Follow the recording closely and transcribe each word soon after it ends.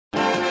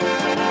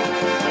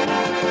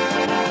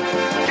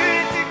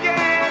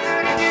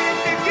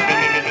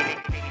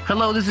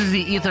Hello, this is the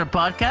Ether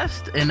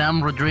Podcast, and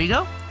I'm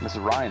Rodrigo. This is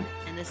Ryan.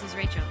 And this is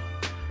Rachel.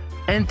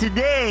 And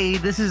today,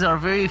 this is our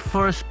very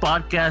first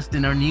podcast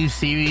in our new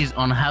series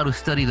on how to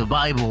study the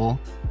Bible.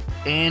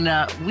 And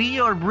we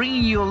are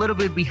bringing you a little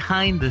bit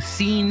behind the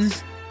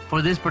scenes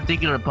for this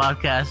particular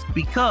podcast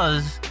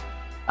because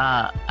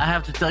I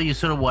have to tell you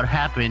sort of what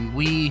happened.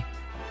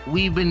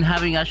 We've been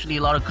having actually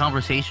a lot of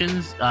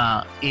conversations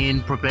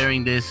in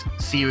preparing this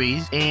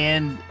series.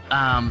 And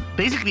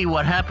basically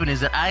what happened is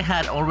that I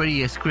had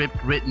already a script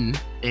written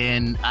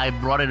and I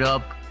brought it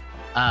up.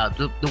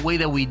 The way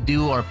that we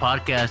do our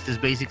podcast is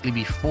basically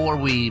before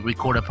we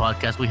record a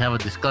podcast, we have a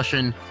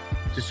discussion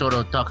to sort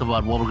of talk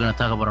about what we're going to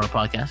talk about on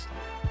our podcast.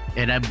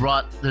 And I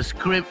brought the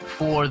script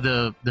for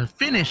the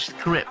finished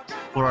script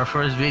for our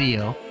first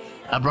video.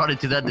 I brought it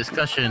to that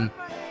discussion.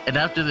 And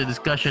after the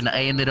discussion,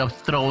 I ended up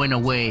throwing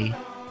away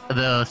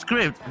the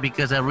script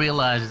because I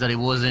realized that it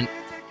wasn't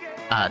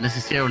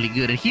necessarily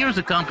good. And here's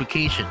a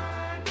complication.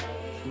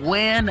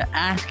 When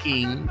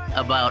asking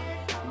about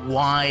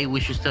why we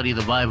should study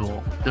the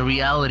Bible, the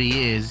reality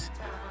is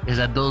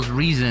that those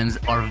reasons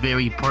are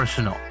very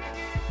personal.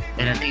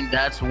 And I think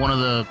that's one of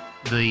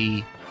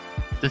the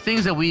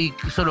things that we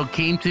sort of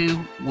came to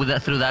with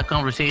that through that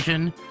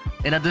conversation.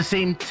 And at the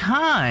same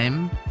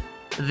time,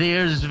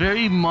 there's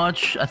very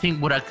much, I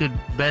think, what I could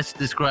best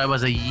describe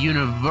as a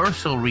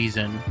universal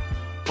reason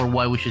for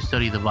why we should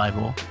study the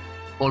Bible.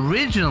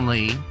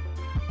 Originally,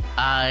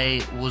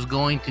 I was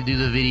going to do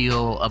the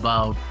video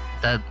about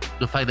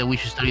the fact that we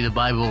should study the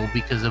Bible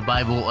because the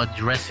Bible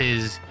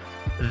addresses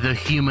the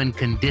human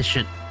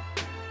condition.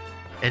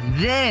 And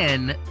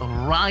then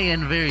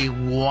Ryan very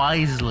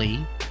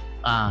wisely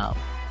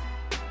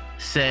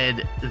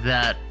said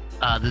that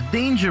the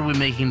danger with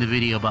making the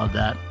video about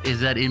that is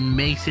that it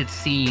makes it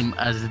seem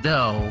as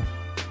though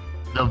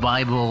the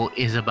Bible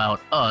is about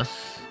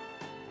us,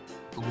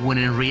 when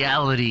in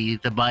reality,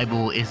 the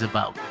Bible is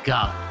about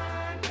God.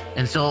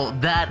 And so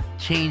that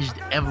changed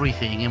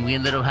everything, and we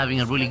ended up having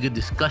a really good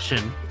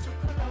discussion.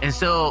 And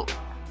so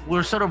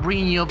we're sort of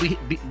bringing you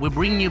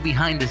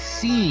behind the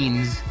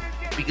scenes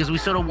because we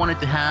sort of wanted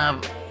to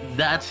have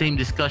that same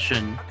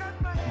discussion,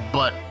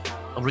 but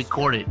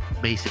recorded,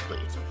 basically.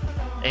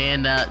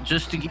 And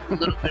just to give you a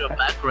little bit of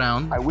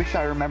background. I wish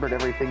I remembered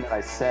everything that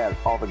I said,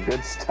 all the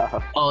good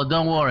stuff. Oh,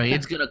 don't worry.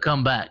 It's going to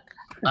come back.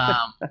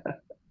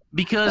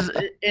 Because,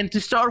 and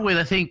to start with,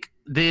 I think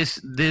this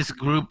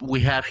group we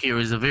have here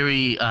is a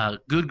very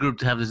good group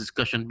to have this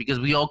discussion because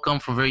we all come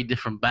from very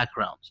different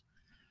backgrounds.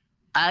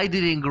 I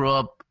didn't grow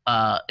up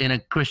in a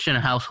Christian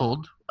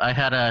household. I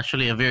had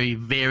actually a very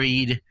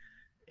varied,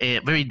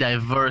 very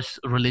diverse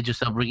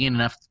religious upbringing,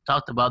 and I've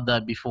talked about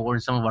that before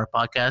in some of our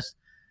podcasts.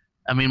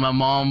 I mean, my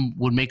mom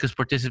would make us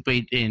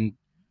participate in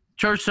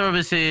church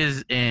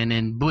services and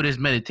in Buddhist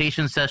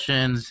meditation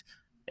sessions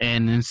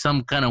and in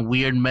some kind of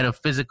weird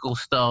metaphysical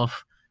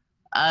stuff.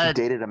 She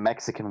dated a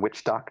Mexican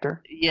witch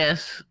doctor?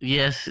 Yes.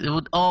 It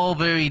was all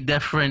very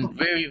different,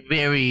 very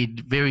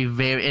varied, very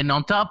varied. And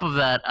on top of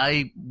that,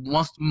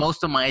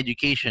 most of my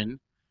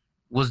education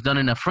was done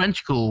in a French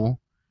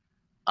school,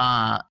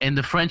 and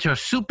the French are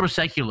super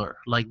secular.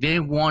 Like we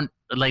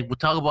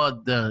talk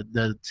about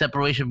the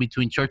separation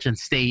between church and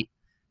state.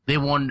 They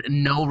want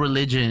no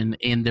religion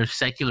in their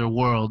secular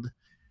world.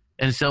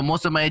 And so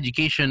most of my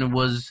education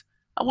was,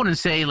 I wouldn't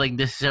say like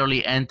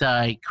necessarily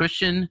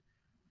anti-Christian,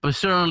 but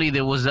certainly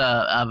there was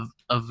a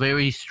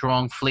very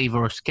strong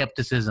flavor of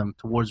skepticism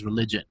towards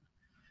religion.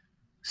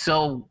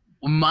 So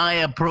my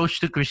approach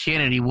to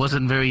Christianity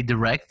wasn't very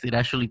direct. It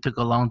actually took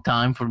a long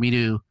time for me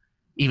to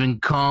even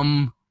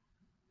come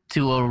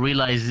to a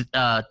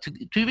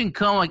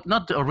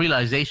not to a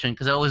realization,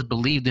 because I always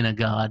believed in a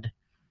God,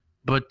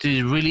 but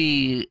to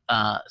really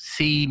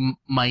see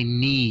my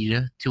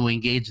need to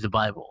engage the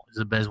Bible is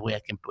the best way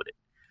I can put it.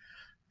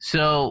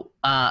 So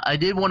I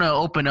did want to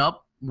open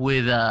up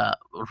with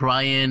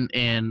Ryan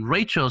and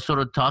Rachel sort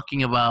of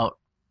talking about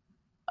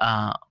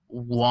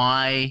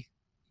why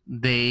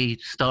they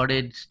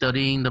started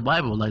studying the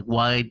Bible, like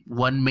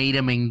what made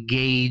them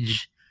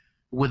engage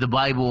with the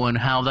Bible and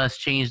how that's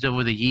changed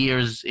over the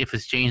years, if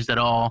it's changed at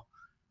all.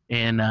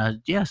 And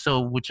so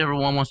whichever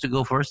one wants to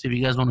go first, if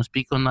you guys want to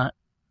speak on that,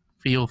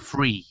 feel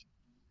free.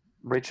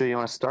 Rachel, you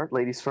want to start?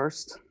 Ladies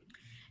first?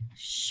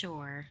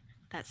 Sure.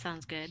 That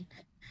sounds good.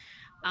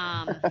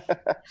 I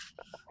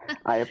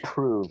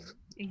approve.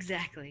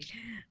 Exactly.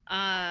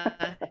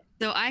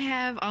 So I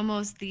have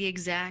almost the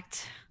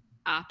exact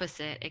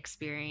opposite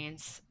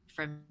experience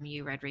from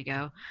you,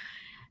 Rodrigo,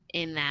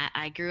 in that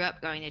I grew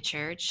up going to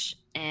church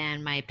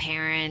and my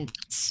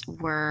parents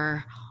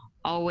were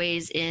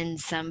always in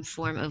some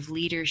form of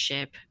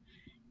leadership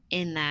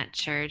in that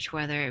church,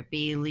 whether it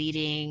be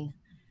leading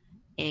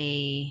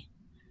a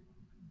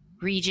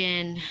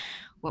region,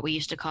 what we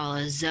used to call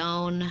a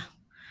zone,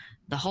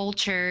 the whole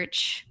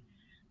church,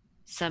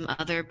 some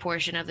other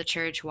portion of the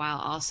church, while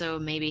also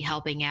maybe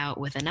helping out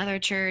with another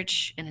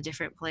church in a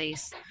different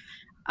place.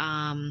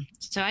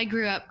 So I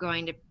grew up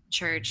going to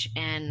church,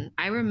 and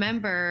I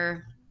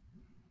remember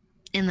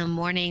in the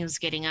mornings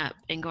getting up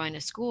and going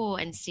to school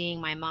and seeing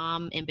my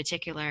mom in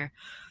particular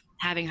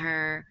having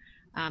her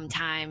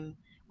time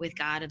with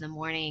God in the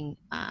morning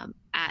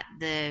at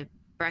the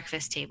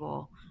breakfast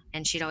table,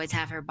 and she'd always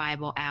have her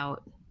Bible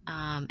out.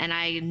 And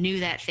I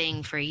knew that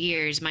thing for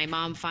years. My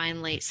mom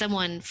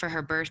someone for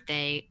her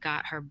birthday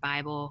got her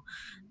Bible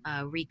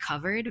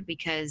recovered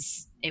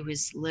because it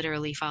was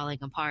literally falling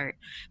apart.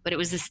 But it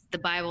was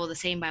the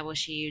same Bible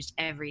she used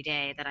every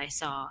day that I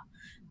saw.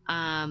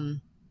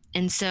 And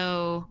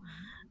so,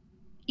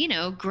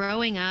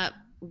 growing up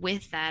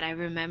with that, I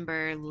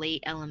remember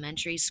late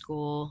elementary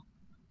school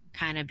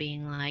kind of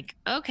being like,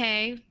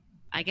 okay,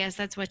 I guess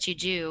that's what you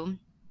do.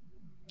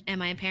 And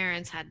my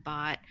parents had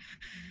bought,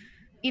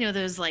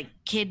 those like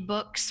kid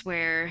books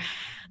where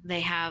they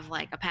have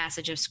like a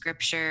passage of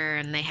scripture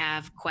and they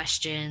have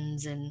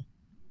questions and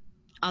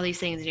all these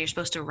things, and you're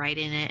supposed to write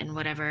in it and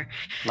whatever.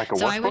 Like a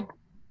So workbook?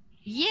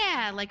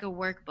 yeah, like a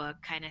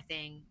workbook kind of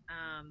thing.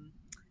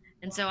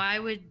 And so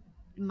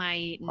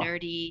my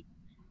nerdy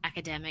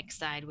academic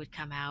side would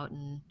come out,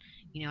 and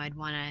I'd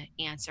want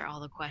to answer all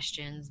the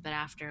questions, but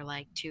after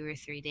like 2 or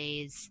 3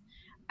 days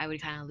I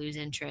would kind of lose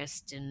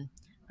interest, and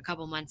a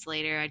couple months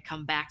later I'd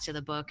come back to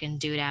the book and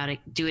do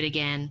it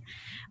again.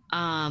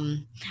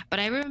 But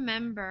I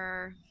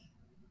remember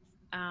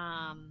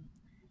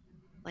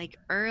like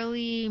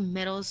early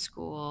middle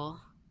school,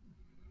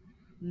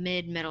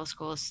 mid middle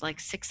school, so like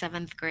 6th,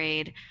 7th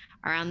grade,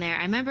 around there,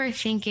 I remember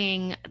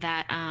thinking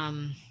that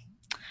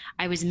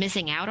I was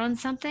missing out on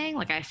something.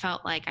 Like I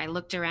felt like I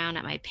looked around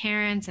at my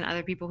parents and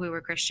other people who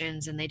were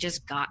Christians, and they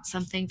just got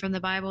something from the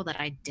Bible that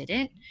I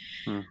didn't.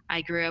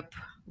 I grew up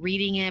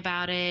reading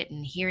about it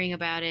and hearing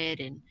about it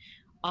and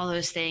all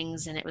those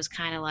things, and it was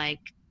kind of like,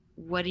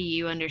 what do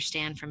you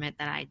understand from it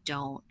that I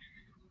don't?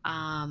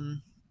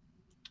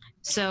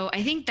 So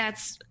I think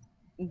that's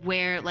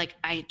where like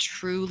I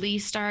truly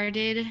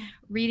started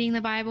reading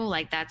the Bible.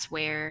 Like that's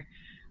where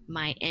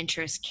my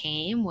interest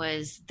came,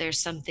 was there's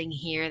something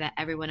here that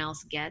everyone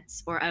else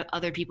gets, or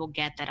other people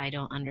get, that I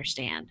don't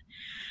understand.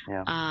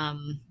 Yeah.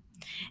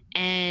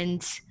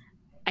 And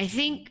I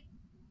think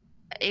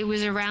it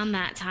was around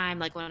that time,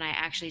 like when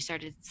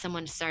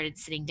someone started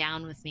sitting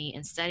down with me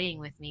and studying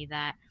with me,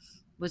 that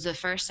was the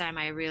first time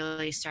I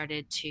really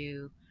started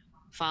to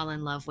fall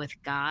in love with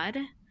God.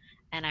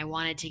 And I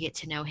wanted to get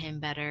to know him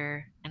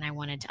better, and I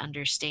wanted to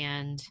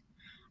understand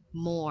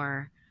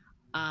more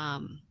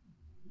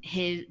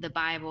the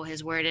Bible,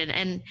 his word.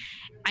 And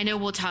I know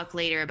we'll talk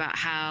later about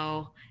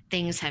how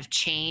things have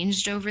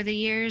changed over the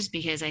years,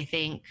 because I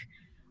think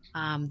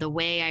the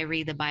way I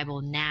read the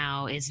Bible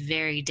now is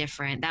very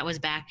different. That was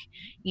back,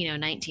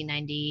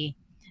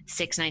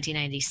 1996,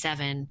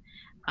 1997.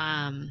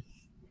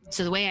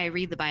 So the way I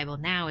read the Bible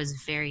now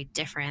is very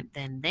different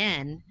than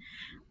then.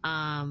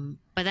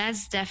 But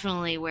that's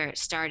definitely where it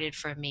started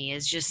for me,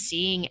 is just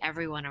seeing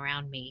everyone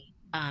around me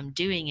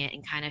doing it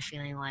and kind of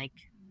feeling like,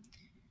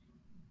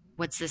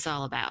 what's this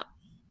all about?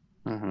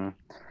 Mm-hmm.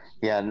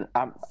 Yeah, and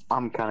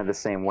I'm kind of the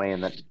same way,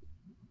 in that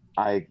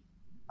I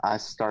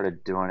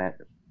started doing it,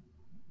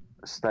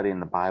 studying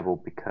the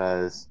Bible,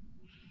 because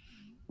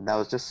that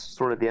was just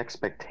sort of the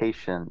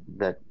expectation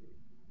that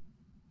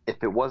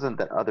if it wasn't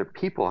that other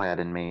people had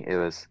in me, it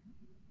was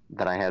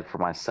that I had for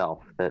myself.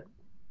 That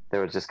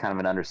there was just kind of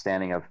an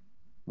understanding of,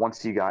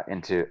 once you got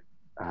into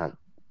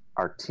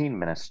our teen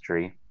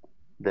ministry,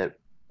 that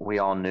we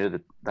all knew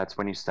that that's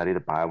when you study the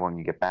Bible and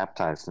you get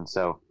baptized. And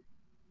so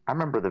I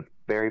remember the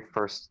very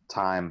first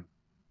time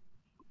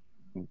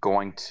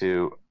going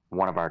to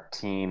one of our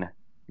teen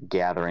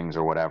gatherings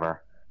or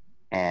whatever,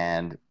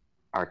 and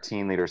our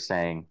teen leader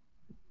saying,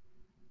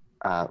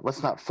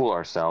 let's not fool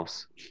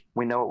ourselves.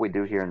 We know what we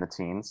do here in the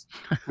teens.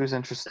 Who's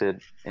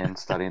interested in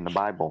studying the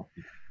Bible?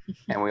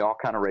 And we all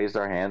kind of raised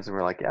our hands and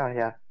we were like,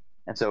 yeah.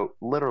 And so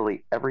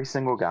literally every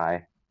single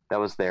guy that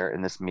was there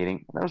in this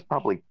meeting, there was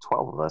probably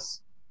 12 of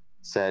us,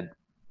 said,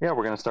 yeah,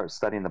 we're going to start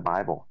studying the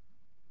Bible.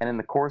 And in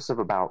the course of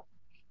about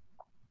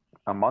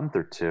a month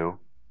or two,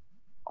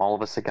 all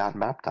of us had gotten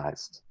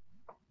baptized.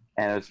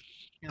 And it was,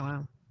 Oh,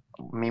 wow.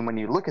 I mean, when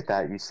you look at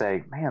that, you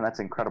say, man, that's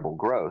incredible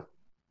growth.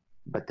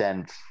 But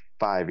then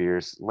 5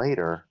 years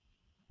later,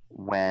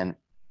 when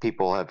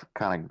people have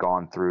kind of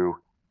gone through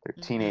their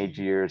teenage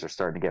years, or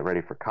starting to get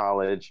ready for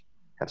college,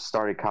 have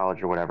started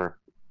college or whatever,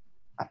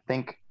 I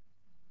think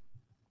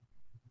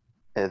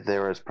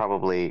there was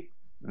probably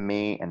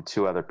me and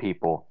 2 other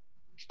people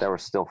that were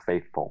still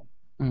faithful.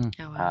 Oh,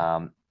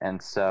 wow.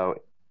 And so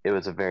it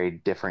was a very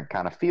different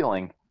kind of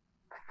feeling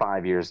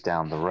 5 years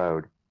down the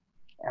road.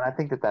 And I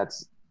think that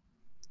that's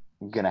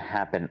going to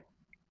happen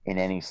in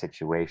any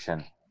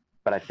situation.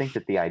 But I think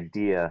that the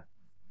idea,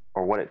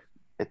 or what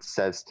it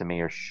says to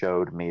me or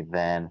showed me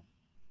then,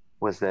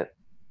 was that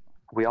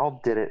we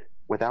all did it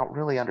without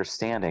really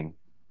understanding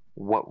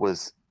what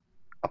was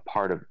a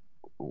part of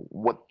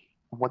what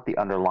the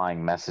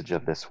underlying message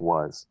of this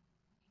was.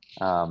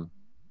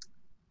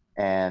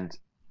 And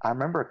I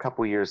remember a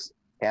couple years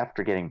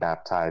after getting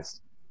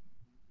baptized,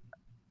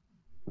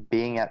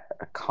 being at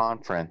a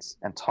conference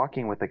and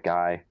talking with a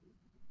guy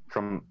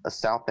from a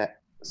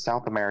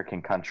South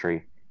American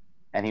country,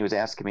 and he was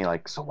asking me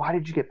like, so why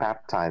did you get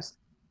baptized?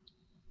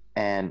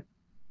 And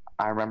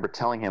I remember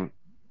telling him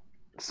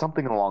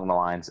something along the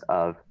lines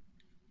of,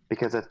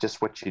 because that's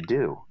just what you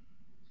do.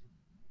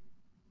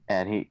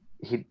 And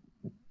he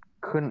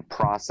couldn't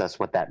process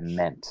what that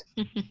meant.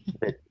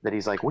 that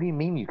he's like, what do you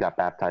mean you got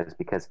baptized?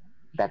 Because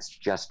that's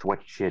just what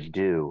you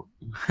do.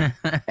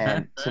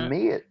 And to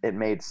me, it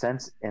made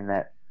sense in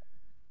that,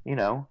 you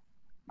know,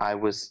 I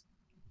was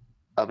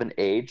of an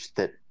age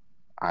that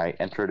I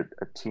entered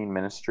a teen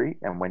ministry,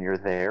 and when you're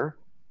there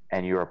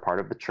and you're a part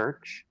of the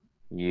church,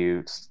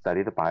 you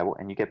study the Bible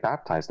and you get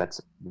baptized.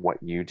 That's what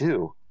you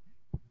do.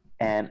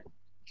 And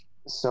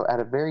so at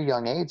a very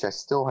young age, I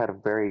still had a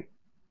very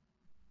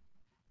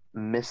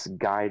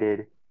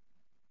misguided,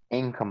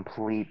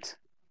 incomplete,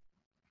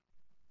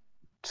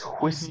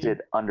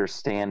 twisted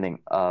understanding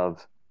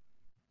of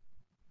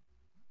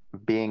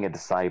being a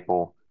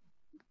disciple,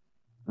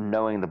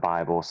 knowing the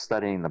Bible,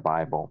 studying the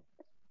Bible.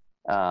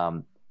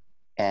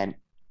 And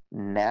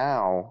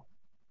now,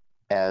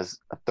 as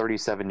a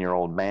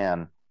 37-year-old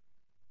man,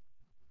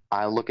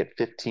 I look at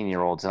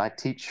 15-year-olds and I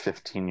teach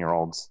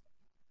 15-year-olds.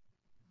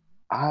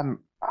 I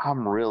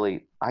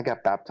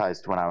got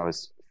baptized when I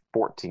was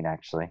 14,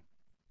 actually.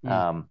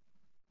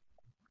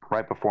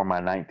 Right before my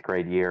 9th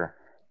grade year.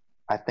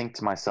 I think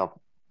to myself,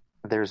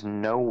 there's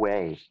no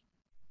way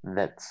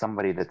that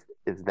somebody that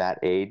is that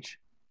age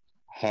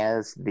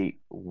has the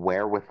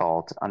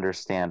wherewithal to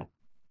understand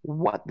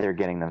what they're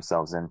getting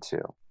themselves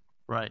into.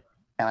 Right.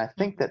 And I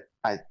think that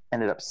I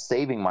ended up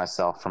saving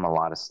myself from a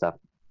lot of stuff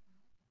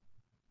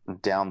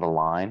down the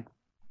line.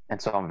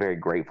 And so I'm very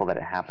grateful that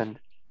it happened.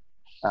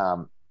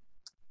 And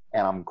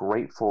I'm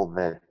grateful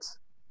that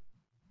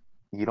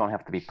you don't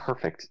have to be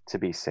perfect to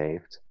be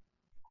saved.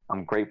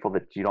 I'm grateful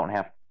that you don't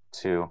have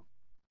to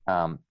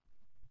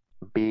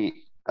be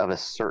of a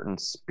certain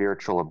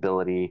spiritual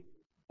ability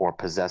or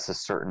possess a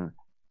certain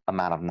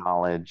amount of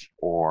knowledge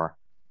or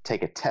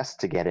take a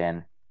test to get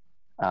in,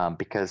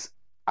 because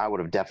I would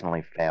have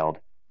definitely failed.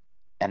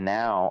 And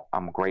now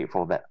I'm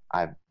grateful that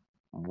I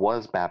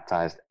was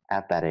baptized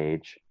at that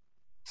age,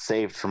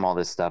 saved from all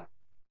this stuff.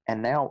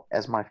 And now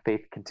as my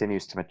faith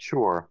continues to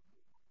mature,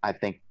 I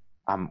think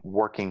I'm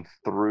working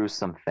through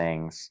some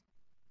things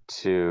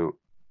to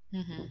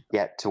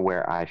get to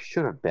where I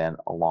should have been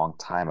a long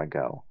time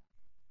ago.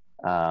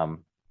 And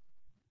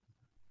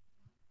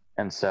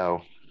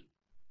so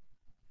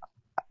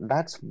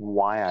that's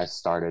why I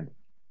started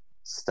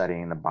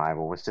studying the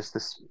Bible, was just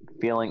this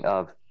feeling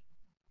of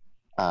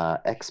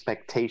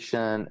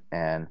expectation,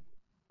 and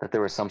that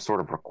there was some sort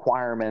of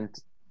requirement,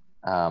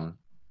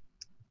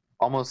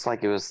 almost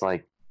like it was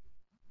like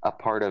a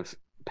part of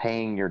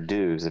paying your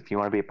dues. If you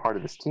want to be a part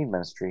of this teen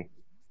ministry,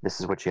 this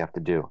is what you have to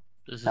do.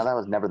 Now, that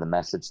was never the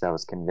message that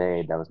was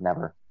conveyed. That was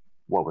never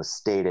what was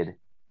stated.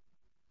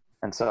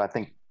 And so I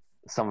think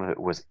some of it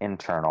was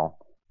internal.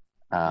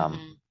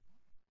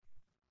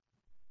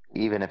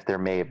 Even if there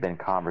may have been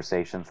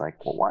conversations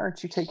like, well, why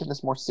aren't you taking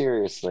this more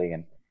seriously?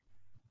 And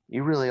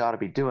you really ought to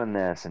be doing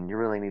this, and you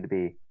really need to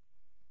be,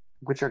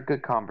 which are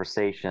good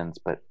conversations.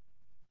 But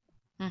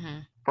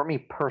for me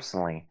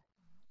personally,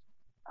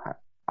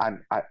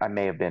 I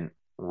may have been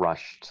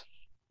rushed.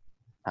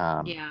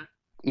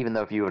 Even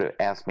though if you would have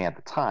asked me at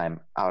the time,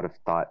 I would have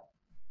thought,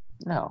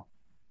 no,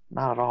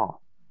 not at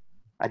all.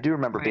 I do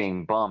remember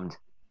being bummed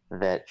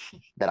that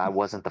I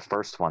wasn't the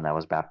first one that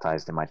was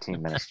baptized in my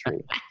teen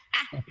ministry,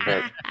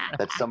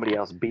 that somebody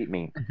else beat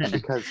me. And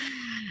because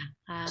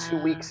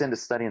 2 weeks into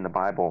studying the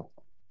Bible,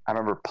 I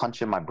remember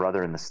punching my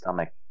brother in the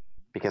stomach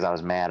because I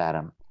was mad at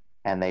him.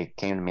 And they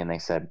came to me and they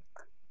said,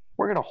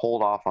 we're going to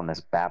hold off on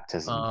this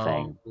baptism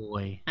thing. Oh,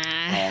 boy.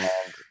 And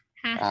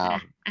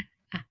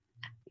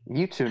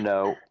you two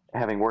know,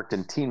 having worked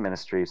in teen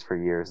ministries for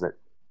years, that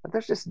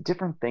there's just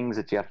different things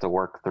that you have to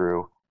work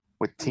through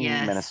with teen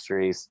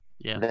ministries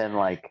than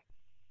like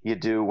you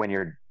do when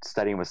you're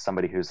studying with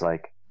somebody who's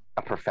like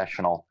a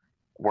professional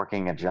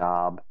working a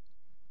job.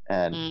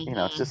 And you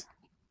know, it's just,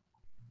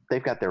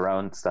 they've got their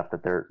own stuff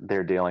that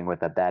they're dealing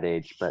with at that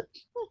age. But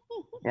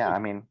yeah, I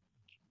mean,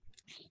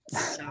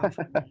 so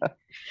funny.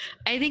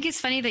 I think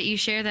it's funny that you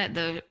share that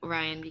though,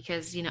 Ryan,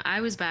 because you know,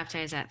 I was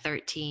baptized at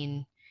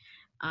 13.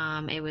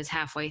 It was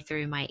halfway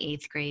through my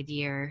 8th grade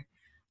year.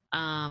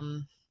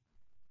 And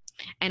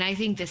I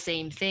think the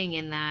same thing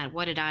in that,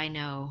 what did I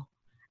know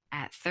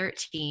at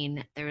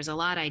 13? There was a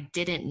lot I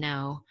didn't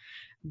know,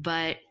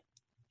 but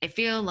I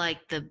feel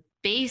like the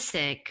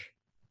basic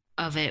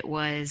of it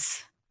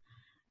was,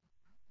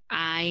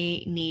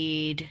 I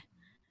need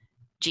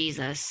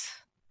Jesus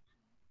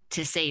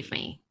to save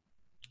me.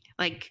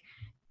 Like,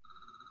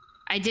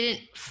 I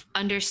didn't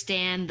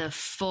understand the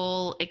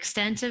full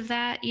extent of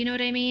that, you know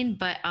what I mean?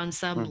 But on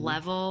some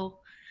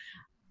level,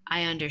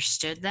 I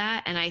understood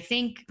that. And I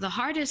think the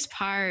hardest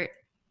part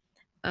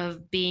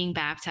of being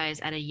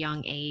baptized at a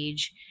young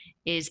age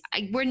is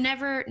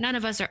none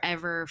of us are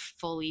ever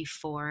fully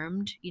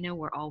formed. You know,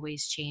 we're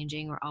always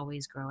changing, we're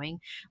always growing.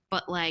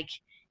 But like,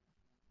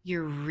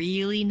 you're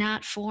really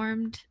not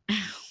formed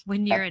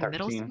when you're in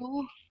middle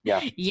school.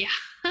 Yeah.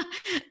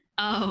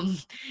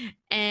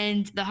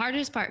 And the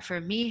hardest part for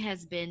me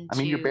has been I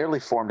mean, you're barely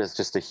formed as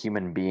just a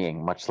human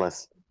being, much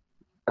less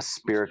a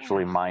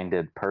spiritually Yeah.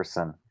 minded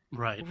person.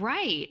 Right.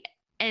 Right.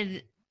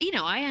 And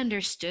I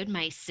understood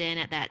my sin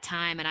at that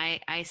time, and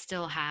I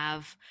still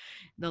have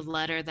the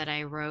letter that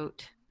I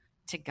wrote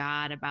to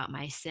God about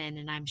my sin,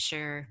 and I'm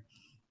sure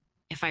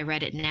if I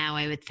read it now,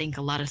 I would think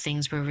a lot of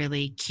things were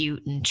really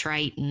cute and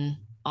trite and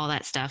all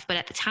that stuff. But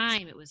at the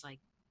time, it was like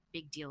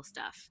big deal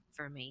stuff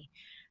for me.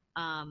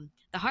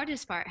 The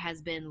hardest part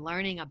has been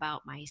learning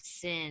about my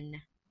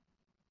sin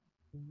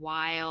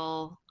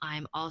while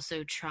I'm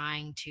also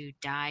trying to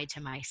die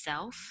to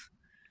myself.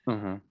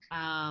 Mm-hmm.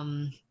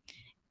 Um,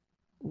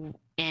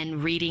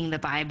 and reading the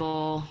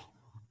Bible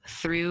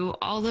through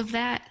all of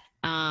that,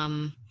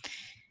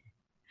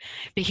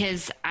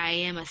 because I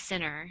am a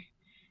sinner,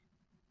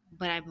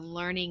 but I'm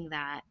learning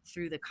that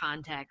through the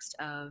context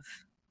of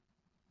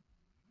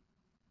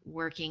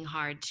working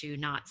hard to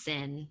not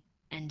sin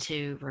and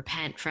to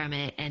repent from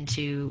it and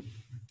to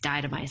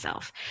die to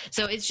myself.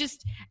 So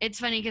it's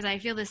funny because I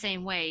feel the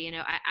same way.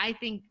 I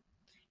think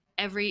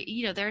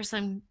there are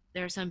some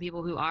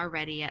people who are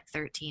ready at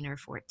 13 or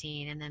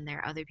 14, and then there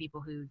are other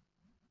people who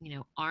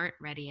aren't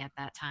ready at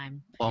that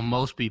time, Well,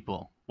 most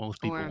people or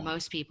won't.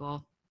 most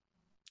people.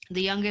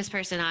 The youngest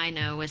person I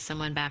know was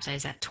someone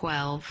baptized at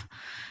 12,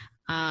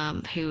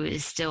 who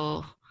is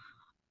still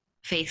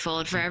faithful.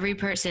 And for every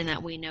person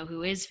that we know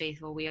who is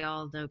faithful, we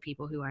all know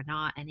people who are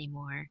not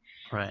anymore.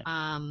 Right.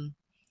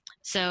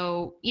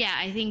 So yeah,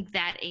 I think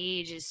that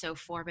age is so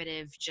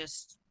formative.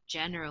 Just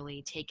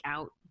generally take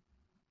out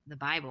the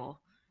Bible,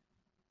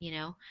 you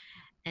know,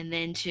 and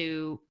then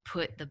to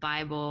put the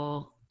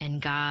Bible and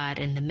God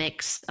in the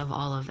mix of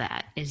all of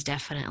that is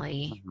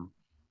definitely Mm-hmm.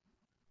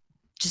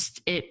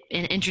 just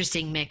an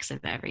interesting mix of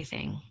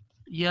everything.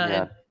 Yeah,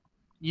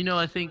 Yeah. and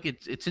I think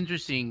it's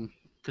interesting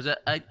because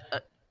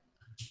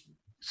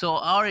so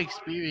our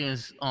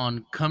experience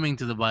on coming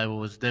to the Bible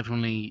was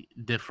definitely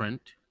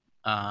different.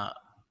 Uh,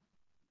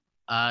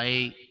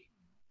 I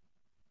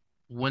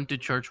went to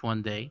church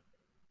one day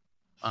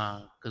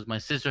because my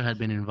sister had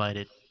been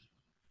invited,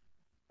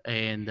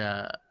 and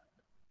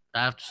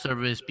after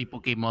service, people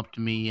came up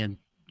to me and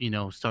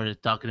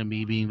started talking to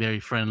me, being very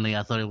friendly.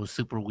 I thought it was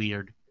super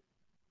weird,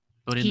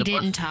 but in He the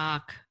didn't bus,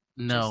 talk,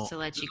 just no, to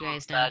let this you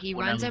was guys know. back He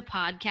when I runs was a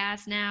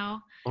podcast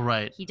now.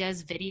 right. He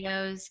does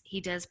videos,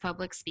 he does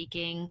public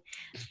speaking.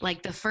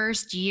 Like the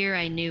first year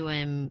I knew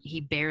him,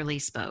 he barely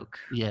spoke.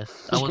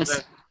 Yes,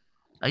 Just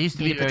I used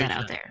to need be to put very that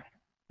shy. out there.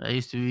 I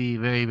used to be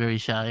very, very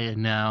shy,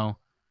 and now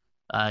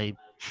I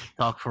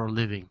talk for a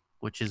living,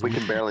 which is We weird.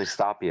 can barely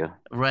stop you.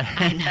 Right.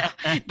 I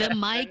know. The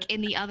mic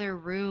in the other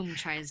room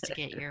tries to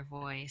get your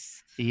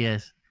voice.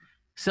 Yes.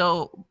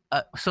 So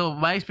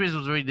my experience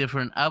was very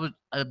different. I was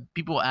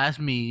people asked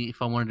me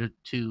if I wanted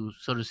to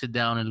sort of sit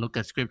down and look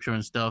at scripture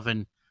and stuff,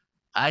 and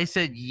I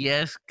said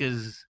yes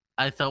because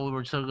I thought we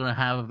were sort of going to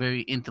have a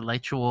very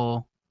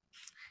intellectual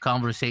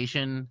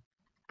conversation.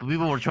 But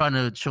people were trying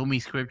to show me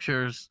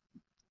scriptures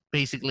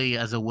basically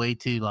as a way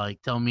to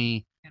like tell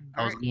me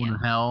I was Convert going you.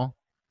 to hell.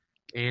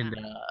 Yeah. And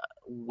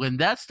when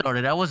that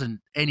started, I wasn't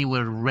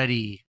anywhere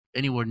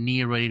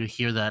near ready to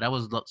hear that. I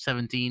was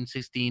 17,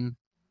 16,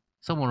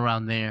 somewhere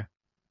around there.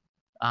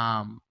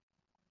 Um,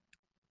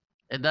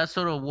 and that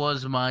sort of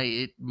was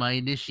my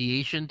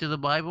initiation to the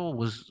Bible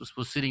was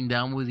sitting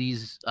down with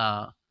these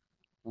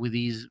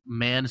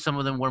men. Some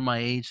of them were my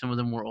age, some of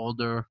them were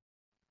older,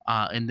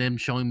 and them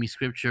showing me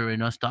scripture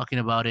and us talking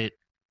about it.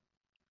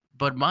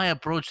 But my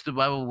approach to the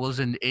Bible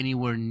wasn't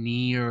anywhere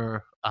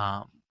near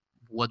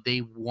what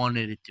they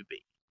wanted it to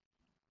be.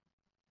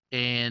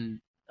 And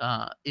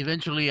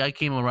eventually I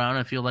came around.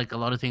 I feel like a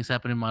lot of things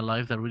happened in my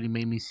life that really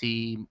made me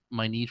see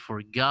my need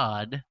for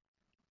God.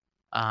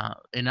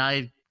 And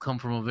I come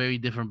from a very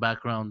different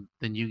background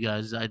than you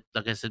guys. Like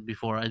I said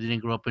before, I didn't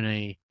grow up in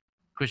a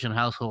Christian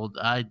household.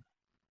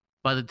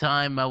 By the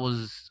time I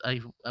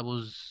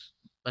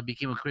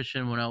became a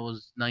Christian when I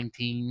was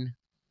 19.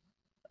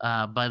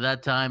 By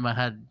that time, I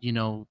had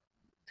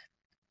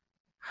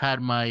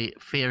had my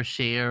fair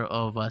share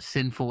of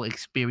sinful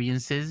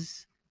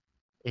experiences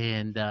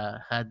and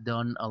had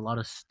done a lot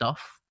of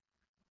stuff.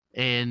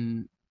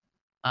 And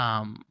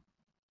um,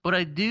 but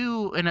I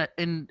do,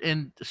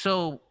 and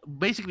so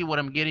basically, what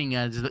I'm getting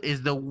at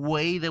is the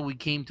way that we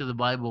came to the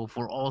Bible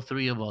for all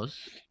three of us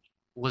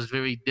was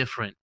very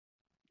different.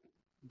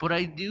 But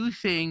I do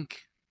think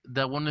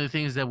that one of the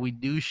things that we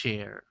do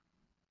share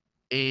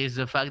is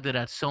the fact that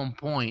at some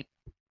point,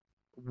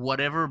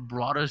 whatever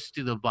brought us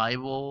to the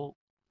Bible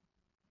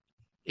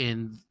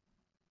and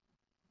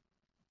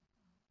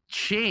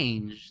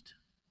changed,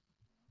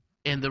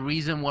 and the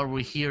reason why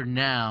we're here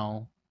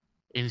now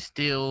and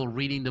still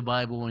reading the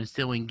Bible and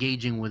still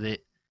engaging with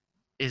it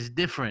is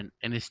different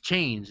and it's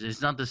changed.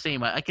 It's not the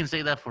same. I can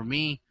say that for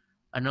me.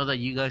 I know that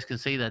you guys can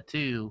say that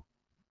too.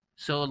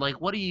 So, like,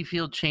 what do you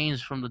feel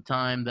changed from the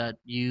time that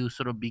you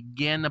sort of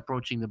began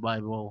approaching the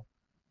Bible,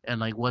 and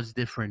like, what's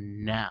different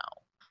now?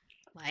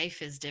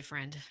 Life is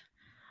different.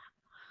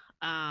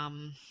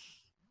 Um,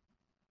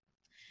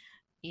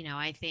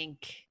 I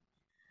think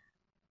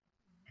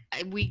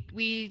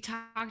we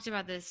talked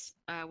about this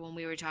when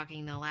we were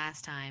talking the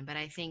last time, but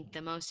I think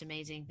the most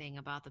amazing thing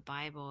about the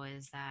Bible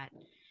is that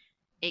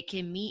it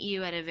can meet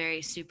you at a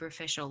very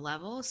superficial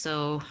level.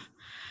 So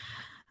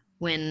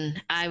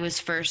when I was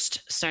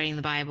first starting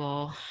the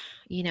Bible,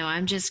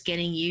 I'm just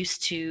getting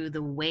used to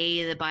the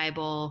way the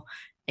Bible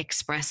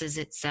expresses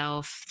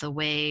itself, the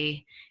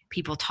way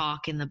people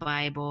talk in the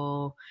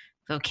Bible,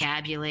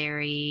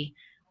 vocabulary,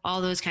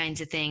 all those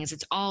kinds of things.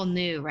 It's all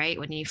new, right?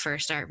 When you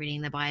first start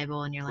reading the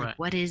Bible and you're like, Right.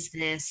 what is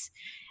this?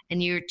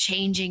 And you're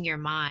changing your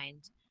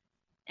mind.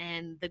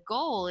 And the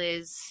goal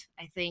is,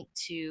 I think,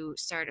 to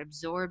start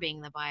absorbing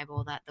the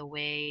Bible, that the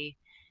way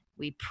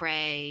we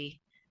pray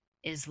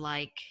is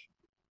like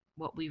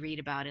what we read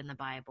about in the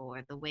Bible,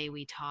 or the way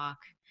we talk,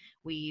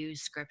 we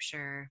use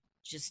scripture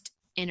just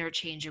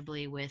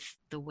interchangeably with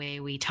the way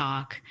we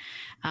talk,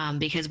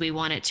 because we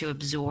want it to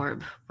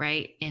absorb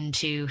right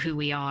into who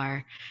we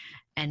are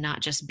and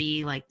not just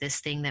be like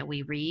this thing that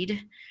we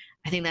read.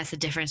 I think that's the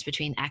difference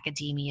between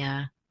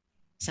academia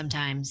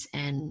sometimes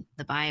and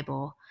the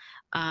Bible.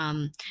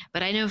 Um,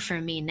 but I know for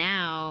me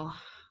now,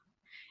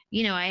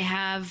 I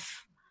have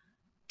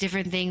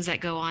different things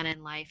that go on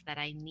in life that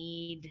I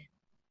need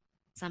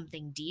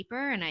something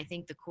deeper. And I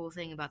think the cool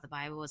thing about the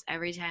Bible is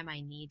every time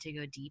I need to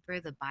go deeper,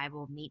 the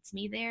Bible meets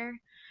me there,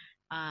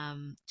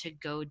 to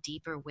go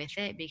deeper with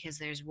it, because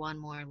there's one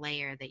more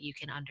layer that you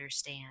can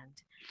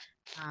understand,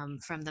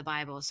 from the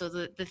Bible. So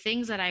the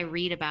things that I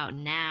read about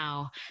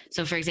now,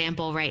 so for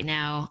example, right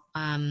now,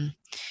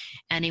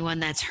 anyone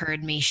that's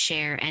heard me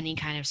share any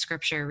kind of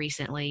scripture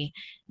recently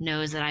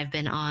knows that I've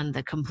been on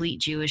the Complete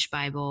Jewish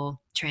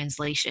Bible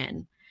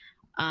translation.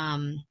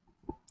 Um,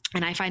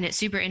 and I find it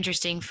super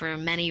interesting for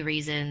many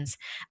reasons.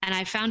 And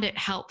I found it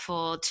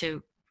helpful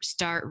to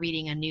start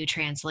reading a new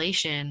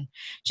translation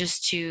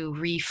just to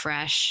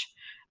refresh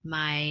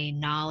my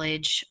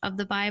knowledge of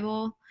the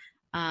Bible.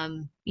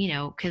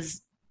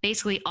 Because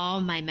basically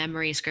all my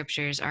memory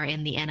scriptures are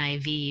in the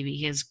NIV,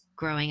 because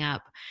growing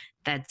up,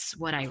 that's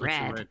what I That's what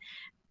you read. read.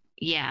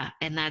 Yeah,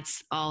 and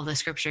that's all the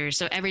scriptures.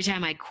 So every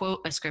time I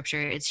quote a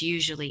scripture, it's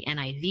usually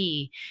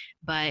NIV.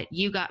 But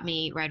you got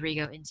me,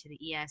 Rodrigo, into the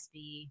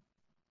ESV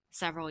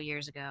several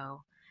years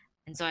ago.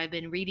 And so I've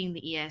been reading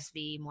the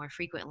ESV more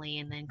frequently.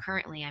 And then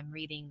currently I'm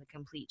reading the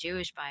Complete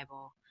Jewish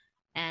Bible.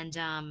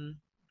 And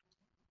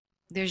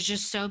there's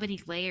just so many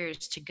layers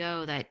to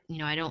go that,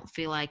 I don't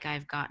feel like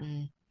I've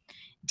gotten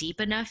deep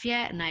enough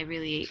yet. And I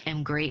really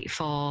am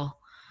grateful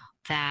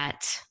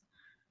that,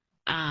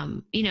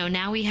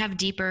 now we have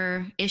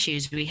deeper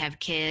issues. We have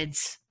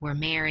kids, we're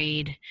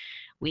married,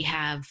 we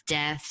have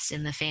deaths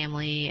in the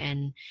family,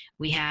 and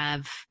we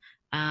have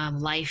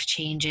life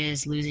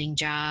changes, losing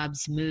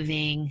jobs,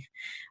 moving,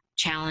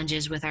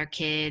 challenges with our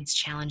kids,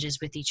 challenges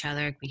with each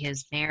other,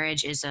 because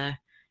marriage is a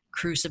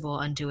crucible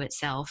unto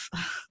itself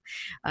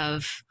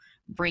of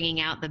bringing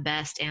out the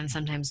best and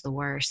sometimes the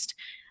worst.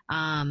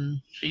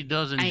 Um, She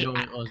does I, enjoy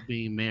I us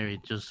being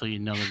married, just so you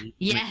know that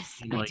yes,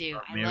 I like do.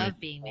 our I marriage love is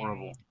being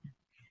horrible. married.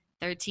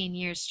 13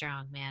 years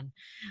strong, man.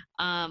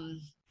 Um,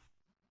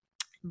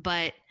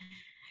 but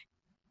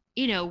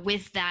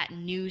with that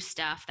new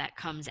stuff that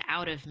comes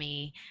out of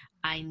me,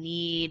 I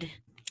need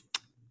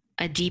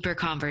a deeper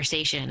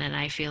conversation. And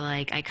I feel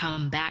like I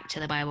come back to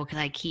the Bible because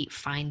I keep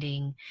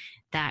finding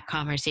that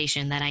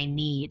conversation that I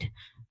need,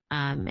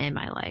 in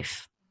my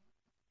life.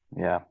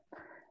 Yeah,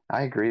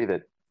 I agree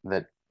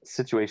that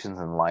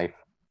situations in life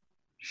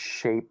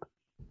shape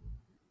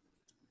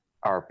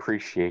our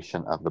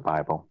appreciation of the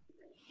Bible.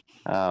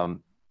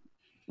 Um,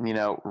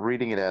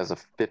 reading it as a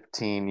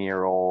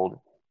 15-year-old,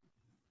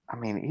 I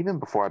mean, even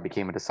before I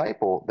became a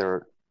disciple, there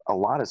are a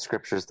lot of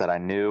scriptures that I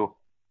knew,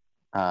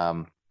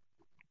 because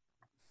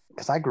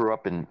I grew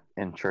up in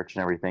church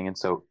and everything. And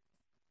so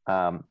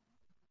um,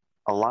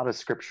 a lot of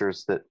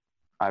scriptures that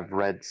I've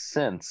read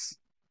since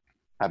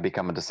I've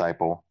become a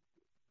disciple,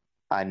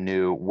 I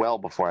knew well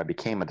before I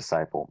became a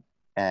disciple.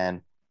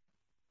 And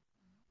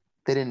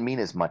they didn't mean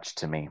as much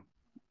to me.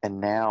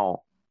 And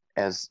now,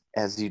 as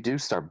you do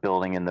start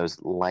building in those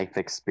life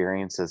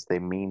experiences, they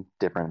mean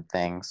different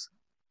things.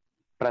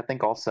 But I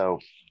think also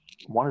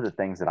one of the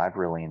things that I've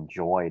really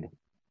enjoyed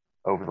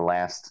over the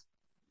last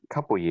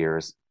couple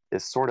years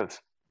is sort of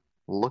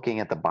looking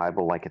at the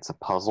Bible like it's a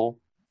puzzle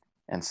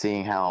and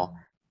seeing how,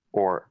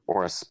 or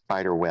a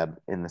spider web,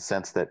 in the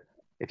sense that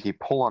if you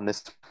pull on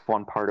this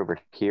one part over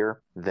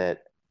here,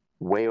 that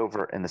way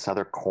over in this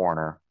other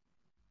corner,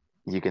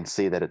 you can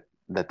see that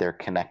they're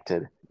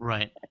connected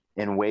Right.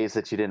 in ways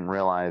that you didn't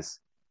realize.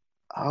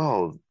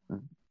 Oh,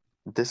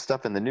 this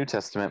stuff in the New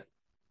Testament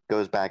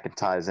goes back and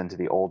ties into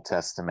the Old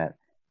Testament,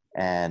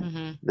 and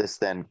Mm-hmm. this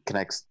then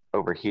connects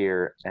over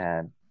here,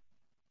 and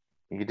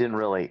you didn't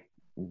really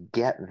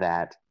get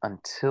that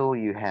until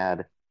you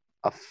had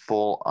a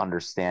full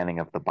understanding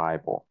of the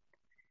Bible.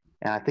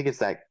 And I think it's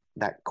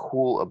that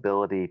cool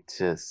ability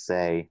to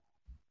say,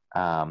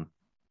 um,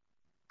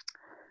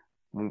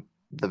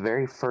 the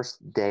very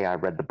first day I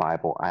read the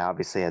Bible, I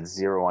obviously had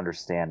zero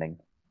understanding.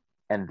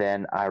 And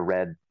then I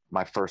read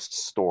my first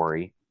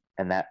story,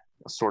 and that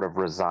sort of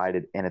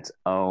resided in its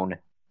own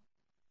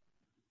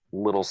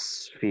little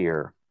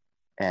sphere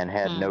and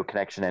had no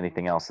connection to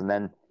anything else. And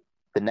then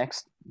the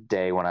next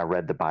day when I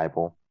read the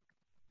Bible,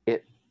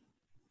 it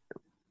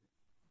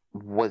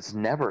was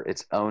never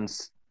its own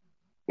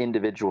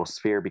individual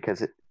sphere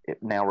because it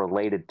now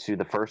related to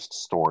the first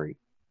story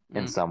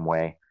in some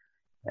way.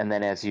 And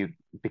then as you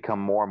become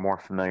more and more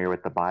familiar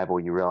with the Bible,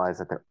 you realize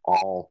that they're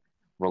all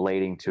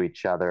relating to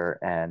each other.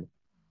 And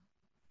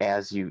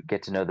as you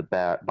get to know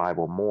the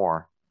Bible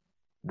more,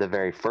 the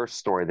very first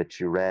story that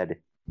you read,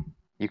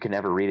 you can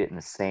never read it in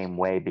the same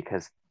way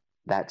because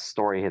that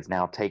story has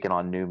now taken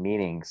on new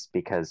meanings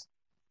because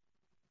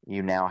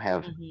you now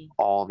have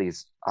all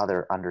these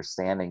other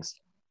understandings.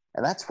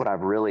 And that's what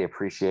I've really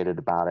appreciated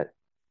about it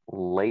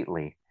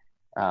lately.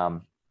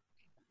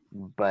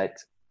 But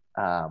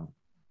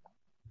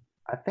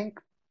I think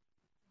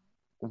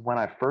when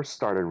I first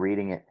started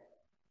reading it,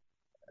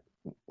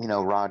 you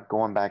know, Rod,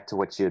 going back to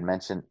what you had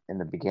mentioned in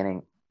the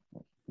beginning,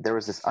 there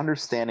was this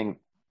understanding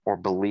or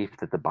belief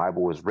that the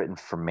Bible was written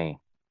for me,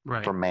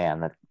 for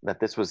man, that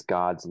this was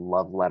God's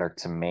love letter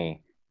to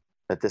me,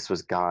 that this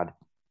was God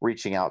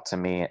reaching out to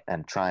me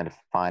and trying to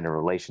find a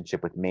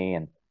relationship with me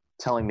and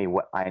telling me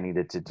what I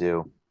needed to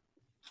do.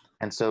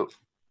 And so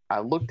I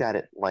looked at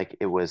it like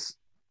it was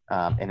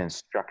an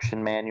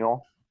instruction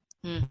manual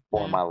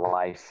for my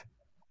life.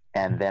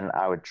 And then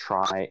I would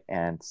try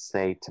and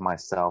say to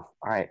myself,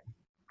 all right,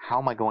 how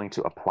am I going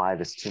to apply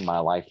this to my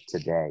life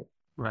today?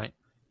 Right.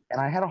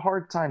 And I had a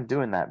hard time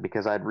doing that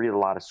because I'd read a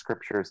lot of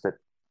scriptures that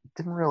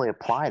didn't really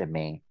apply to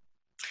me.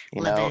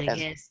 You know,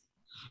 as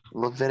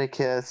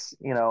Leviticus,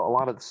 you know, a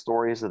lot of the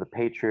stories of the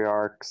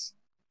patriarchs.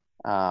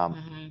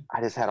 I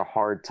just had a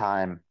hard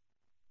time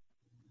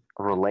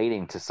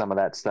relating to some of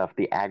that stuff,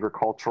 the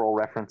agricultural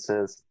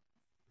references.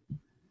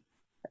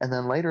 And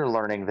then later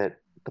learning that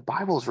the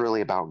Bible is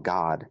really about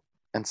God.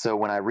 And so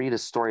when I read a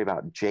story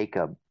about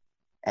Jacob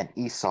and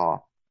Esau,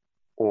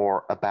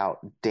 or about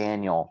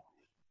Daniel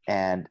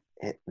and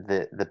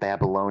the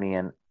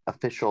Babylonian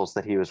officials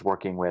that he was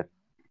working with,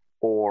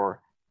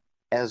 or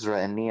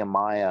Ezra and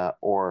Nehemiah,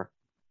 or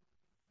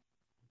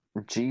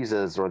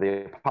Jesus or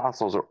the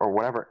apostles, or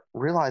whatever,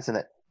 realizing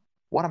that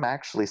what I'm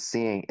actually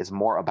seeing is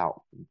more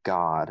about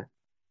God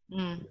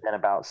than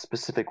about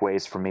specific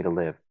ways for me to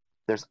live.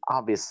 There's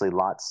obviously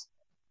lots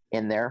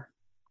in there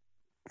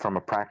from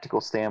a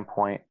practical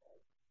standpoint,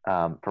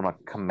 from a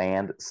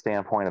command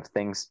standpoint of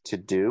things to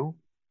do.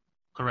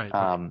 Correct.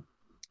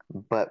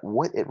 But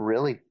what it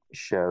really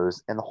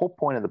shows, and the whole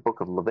point of the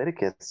book of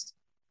Leviticus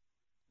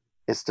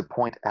is to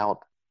point out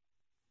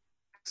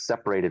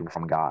separated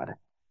from God,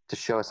 to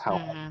show us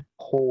how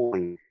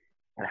holy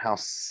and how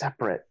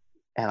separate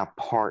and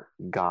apart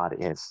God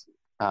is.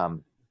 I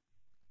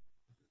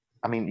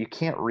mean, you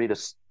can't read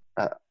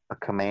a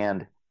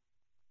command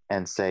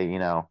and say, you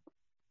know,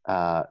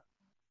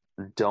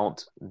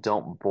 don't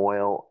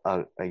boil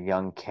a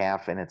young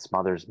calf in its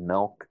mother's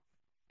milk,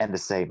 and to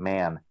say,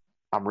 man,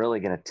 I'm really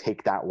going to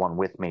take that one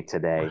with me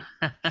today.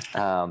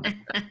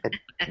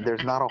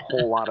 There's not a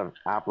whole lot of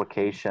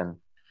application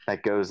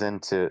that goes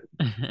into,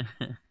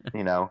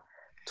 you know,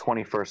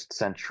 21st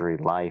century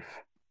life.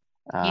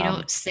 You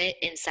don't sit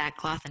in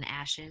sackcloth and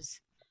ashes.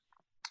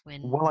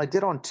 Well, I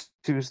did on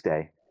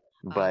Tuesday,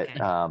 but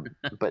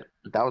but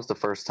that was the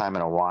first time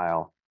in a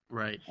while.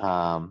 Right.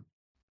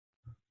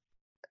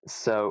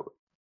 So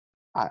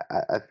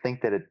I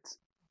think that it's,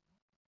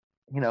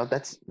 you know,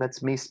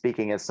 that's me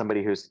speaking as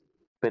somebody who's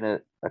been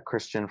a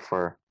Christian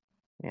for,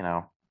 you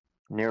know,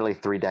 nearly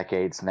 3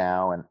 decades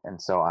now,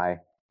 and so I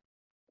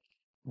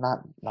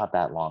not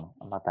that long.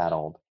 I'm not that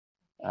old.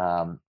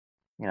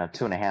 You know,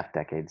 2.5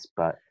 decades,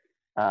 but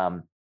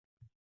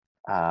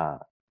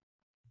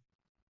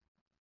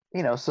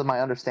you know, so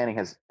my understanding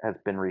has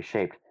been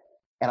reshaped,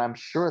 and I'm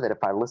sure that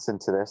if I listen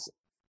to this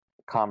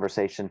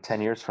conversation 10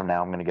 years from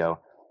now, I'm going to go,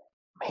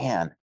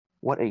 man,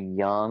 what a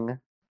young,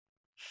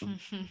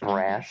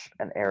 brash,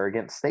 and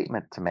arrogant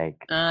statement to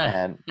make,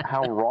 and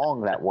how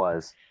wrong that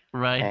was.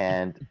 Right.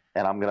 And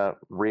I'm going to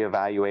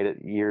reevaluate it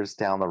years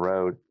down the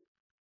road.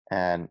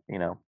 And, you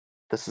know,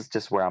 this is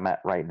just where I'm at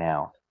right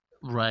now.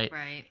 Right.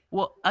 Right.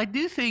 Well, I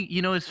do think,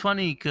 you know, it's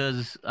funny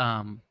because,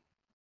 and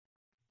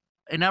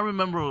I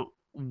remember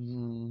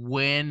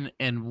when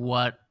and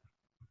what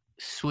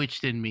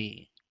switched in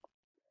me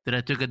that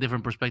I took a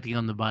different perspective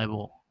on the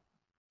Bible.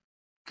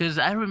 Because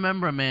I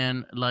remember,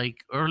 man,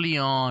 like early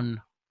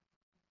on,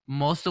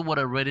 most of what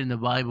I read in the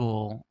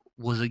Bible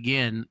was,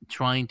 again,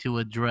 trying to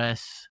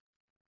address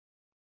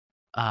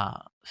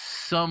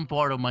some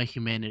part of my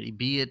humanity,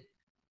 be it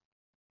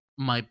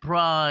my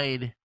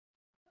pride,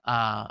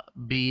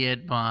 be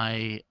it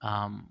my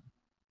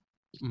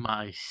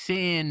my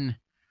sin,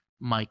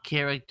 my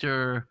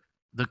character,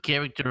 the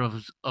character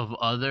of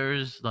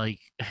others. Like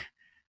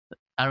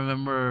I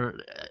remember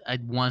I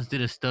once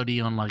did a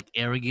study on like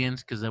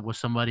arrogance because there was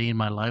somebody in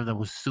my life that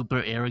was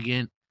super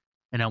arrogant,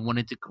 and I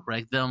wanted to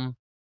correct them.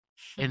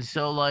 And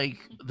so, like,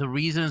 the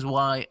reasons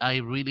why I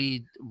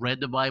really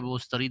read the Bible,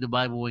 studied the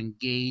Bible,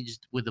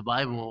 engaged with the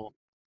Bible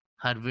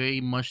had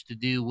very much to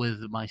do with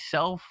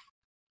myself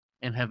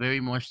and had very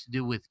much to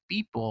do with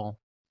people.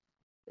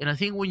 And I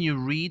think when you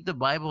read the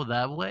Bible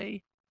that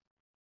way,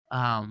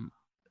 um,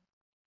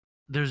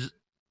 there's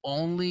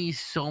only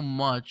so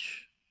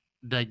much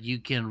that you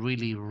can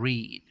really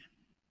read.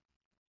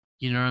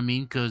 You know what I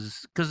mean?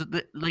 Because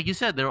like you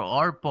said, there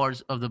are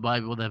parts of the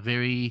Bible that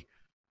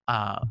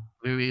uh,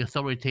 very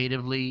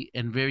authoritatively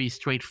and very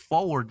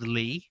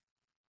straightforwardly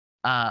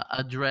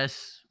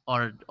address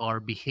our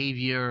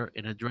behavior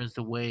and address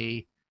the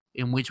way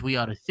in which we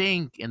ought to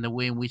think and the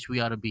way in which we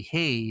ought to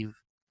behave.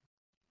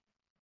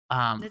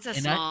 It's a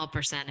And I small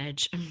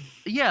percentage.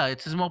 Yeah,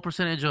 it's a small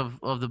percentage of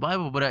the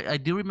Bible, but I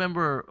do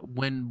remember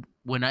when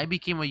I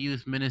became a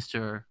youth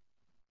minister,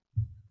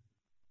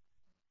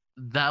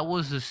 that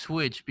was a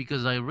switch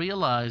because I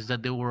realized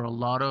that there were a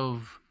lot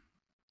of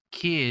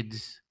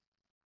kids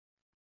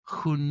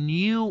who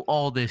knew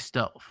all this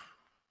stuff,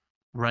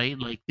 right?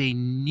 Like they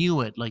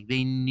knew it, like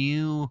they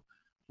knew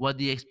what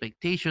the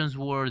expectations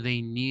were,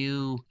 they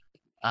knew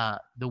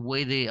the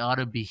way they ought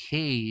to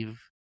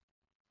behave,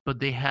 but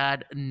they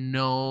had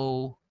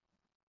no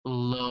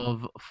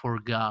love for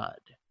God.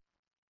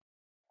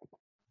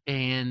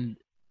 And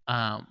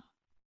um,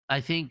 I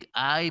think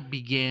I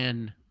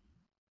began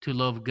to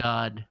love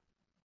God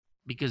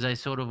because I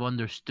sort of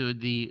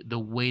understood the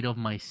weight of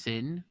my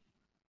sin,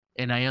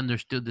 and I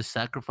understood the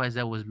sacrifice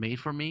that was made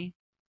for me.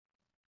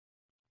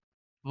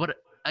 But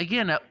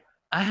again,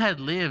 I had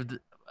lived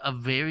a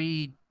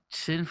very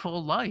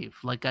sinful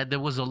life. Like there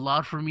was a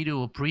lot for me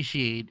to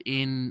appreciate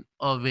in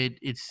of it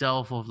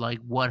itself, of like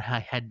what I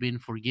had been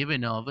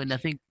forgiven of. And I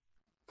think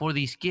for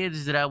these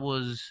kids that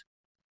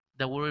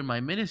were in my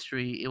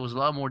ministry, it was a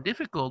lot more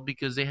difficult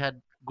because they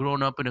had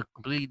grown up in a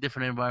completely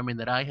different environment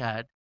that I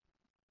had.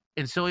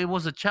 And so it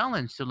was a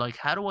challenge to like,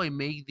 how do I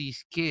make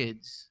these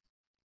kids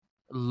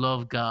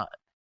love God?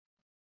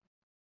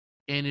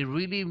 And it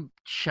really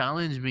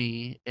challenged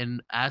me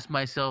and asked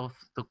myself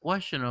the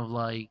question of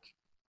like,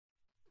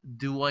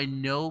 do I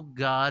know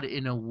God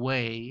in a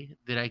way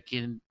that I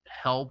can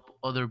help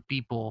other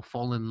people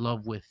fall in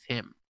love with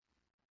Him?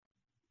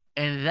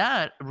 And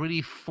that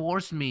really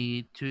forced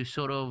me to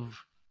sort of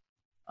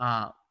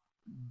uh,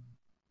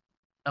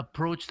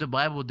 approach the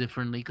Bible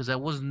differently because I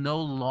was no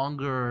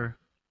longer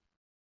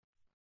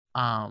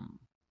um,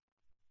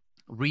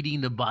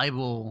 reading the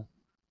Bible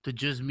to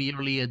just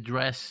merely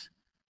address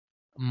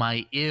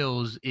my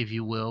ills, if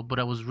you will, but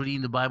I was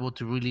reading the Bible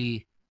to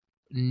really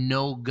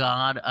know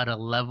God at a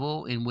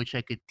level in which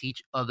I could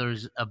teach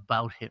others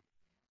about Him.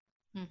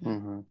 Mm-hmm.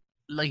 Mm-hmm.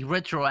 Like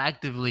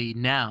retroactively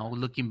now,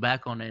 looking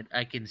back on it,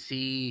 I can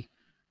see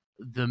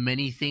the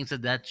many things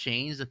that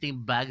changed. I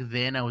think back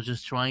then I was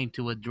just trying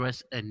to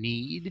address a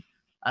need.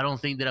 I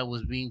don't think that I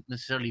was being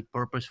necessarily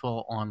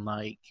purposeful on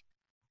like,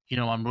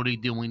 I'm really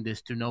doing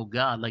this to know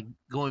God. Like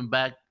going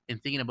back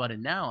and thinking about it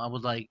now, I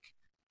was like,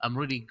 I'm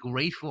really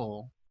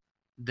grateful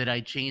that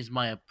I changed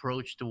my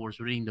approach towards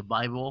reading the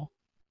Bible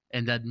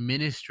and that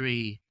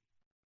ministry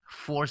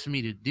forced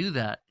me to do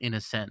that in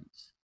a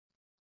sense.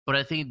 But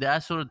I think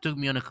that sort of took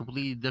me on a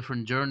completely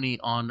different journey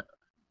on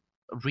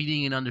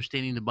reading and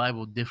understanding the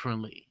Bible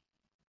differently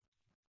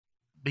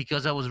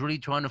because I was really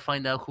trying to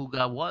find out who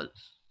God was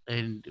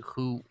and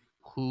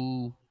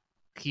who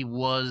he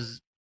was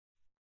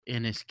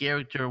in his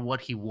character,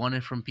 what he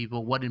wanted from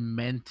people, what it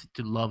meant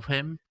to love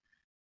him.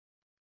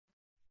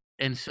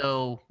 And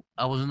so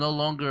I was no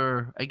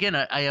longer, again,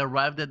 I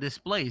arrived at this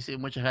place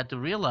in which I had to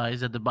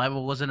realize that the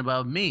Bible wasn't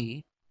about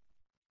me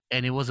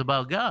and it was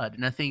about God.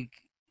 And I think,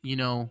 you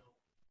know,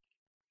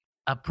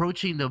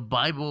 approaching the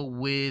Bible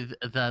with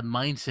that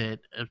mindset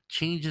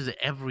changes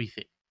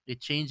everything. It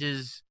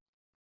changes,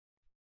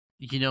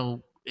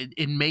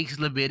 it makes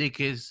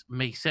Leviticus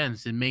make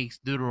sense. It makes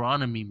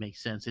Deuteronomy make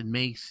sense. It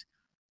makes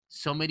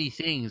so many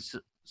things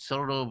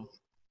sort of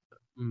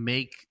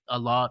make a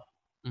lot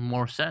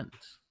more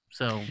sense.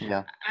 So,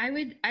 Yeah. I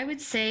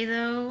would say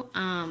though,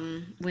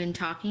 when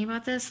talking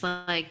about this,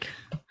 like,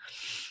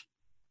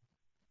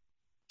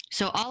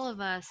 so all of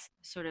us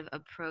sort of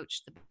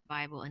approach the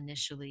Bible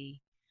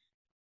initially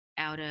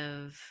out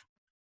of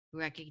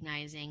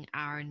recognizing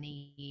our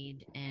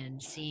need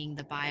and seeing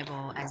the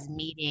Bible as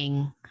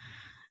meeting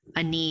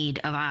a need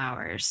of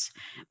ours.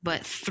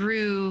 But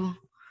through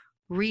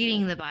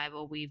reading the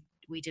Bible, we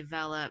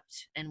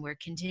developed and we're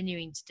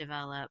continuing to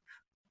develop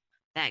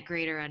that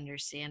greater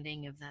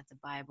understanding of that the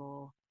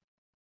Bible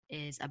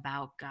is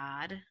about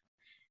God.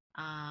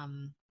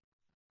 Um,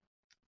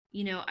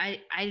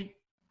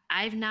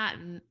 I've not,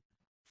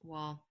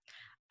 well,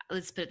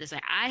 let's put it this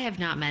way. I have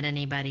not met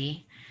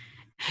anybody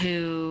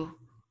who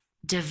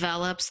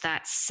develops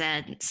that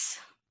sense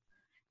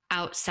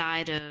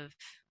outside of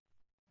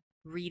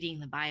reading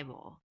the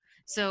Bible.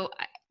 So,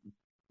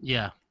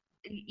 yeah.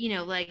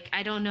 like,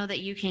 I don't know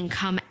that you can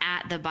come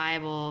at the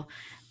Bible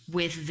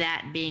with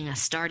that being a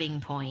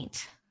starting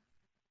point.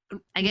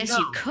 I guess No.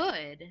 you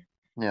could,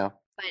 Yeah.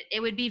 but it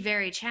would be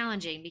very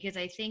challenging because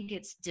I think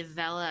it's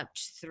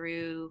developed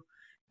through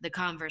the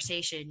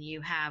conversation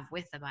you have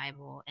with the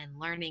Bible and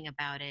learning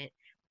about it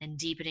and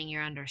deepening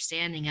your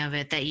understanding of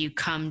it that you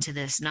come to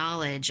this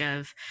knowledge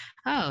of,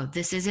 oh,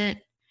 this isn't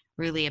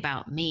really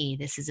about me.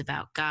 This is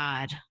about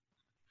God.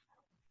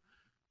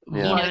 You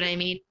know Yeah. what I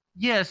mean?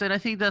 Yes, and I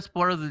think that's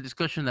part of the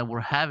discussion that we're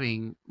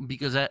having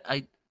because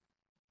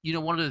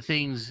one of the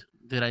things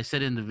that I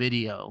said in the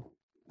video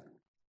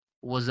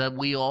was that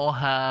we all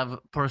have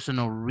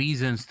personal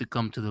reasons to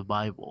come to the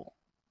Bible,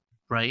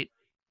 right?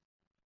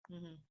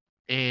 Hmm.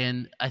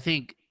 And I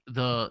think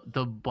the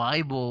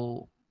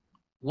Bible,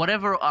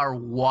 whatever our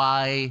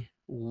why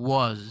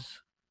was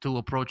to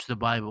approach the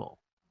Bible,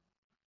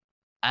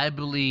 I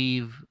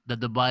believe that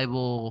the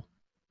Bible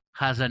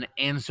has an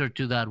answer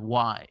to that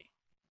why.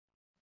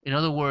 In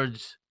other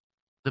words,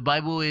 the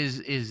Bible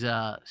is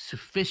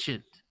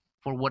sufficient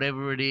for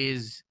whatever it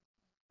is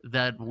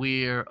that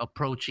we're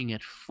approaching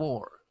it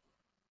for.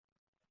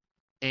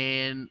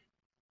 And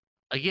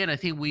again, I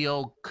think we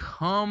all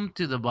come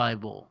to the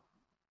Bible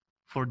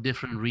for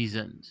different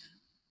reasons.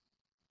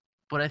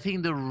 But I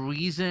think the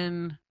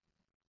reason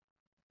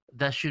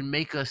that should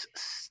make us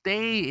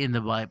stay in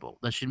the Bible,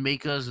 that should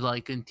make us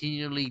like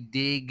continually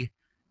dig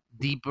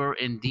deeper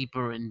and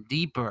deeper and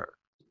deeper,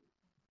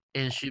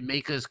 and should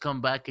make us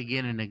come back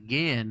again and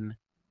again,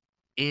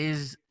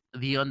 is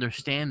the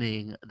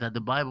understanding that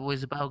the Bible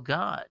is about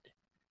God.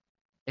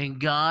 And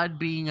God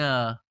being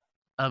a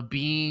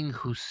being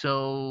who's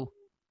so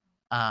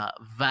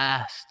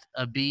vast,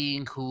 a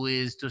being who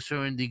is to a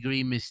certain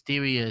degree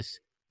mysterious,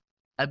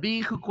 a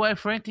being who, quite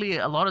frankly,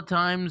 a lot of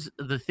times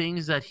the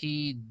things that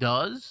he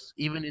does,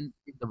 even in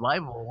the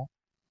Bible,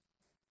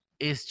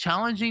 is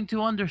challenging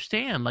to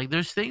understand. Like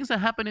there's things that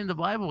happen in the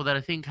Bible that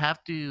I think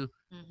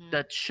Hmm.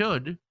 that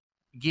should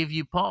give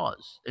you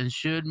pause and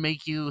should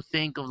make you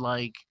think of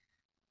like,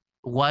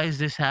 why is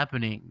this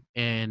happening?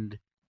 And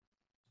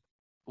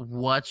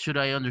what should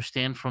I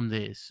understand from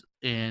this?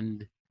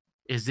 And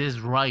is this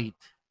right?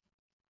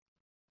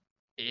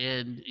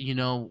 And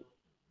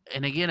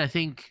and again, I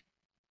think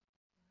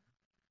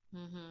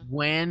Hmm.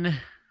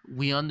 when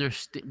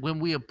when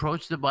we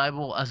approach the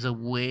Bible as a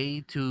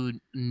way to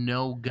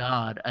know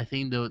God, I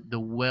think the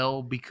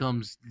well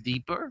becomes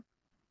deeper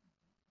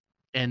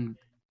and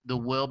the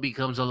well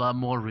becomes a lot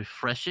more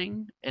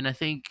refreshing. And I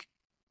think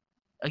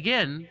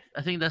again,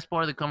 I think that's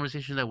part of the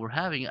conversation that we're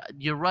having.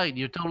 You're right.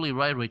 You're totally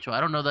right, Rachel.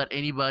 I don't know that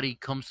anybody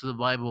comes to the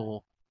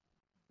Bible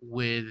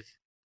with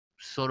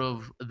sort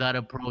of that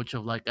approach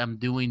of like, I'm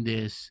doing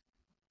this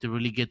to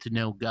really get to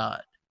know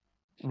God.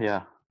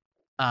 Yeah.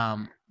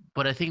 Um,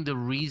 but I think the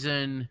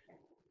reason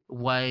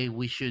why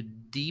we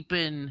should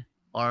deepen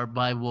our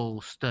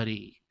Bible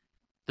study,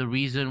 the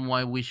reason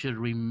why we should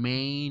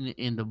remain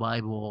in the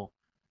Bible,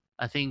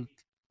 I think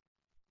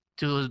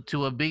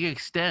to a big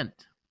extent,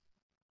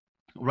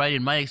 right,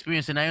 in my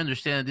experience, and I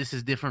understand that this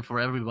is different for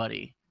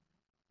everybody,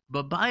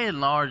 but by and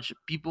large,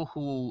 people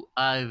who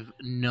I've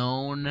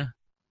known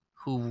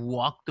who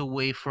walked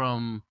away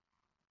from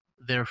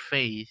their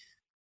faith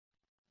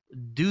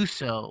do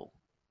so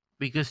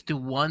because to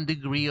one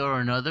degree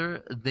or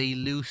another, they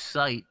lose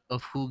sight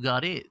of who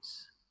God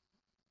is.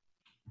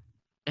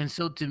 And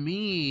so to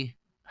me,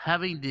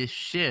 having this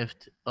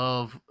shift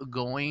of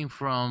going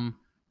from,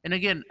 and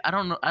again, I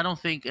don't know, I don't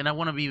think, and I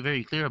want to be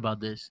very clear about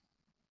this,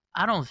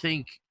 I don't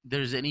think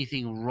there's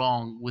anything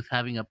wrong with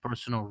having a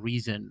personal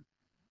reason,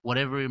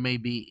 whatever it may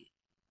be,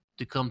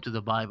 to come to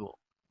the Bible.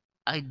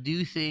 I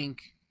do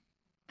think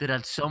that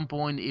at some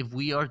point, if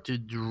we are to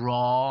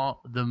draw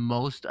the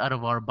most out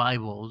of our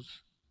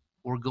Bibles,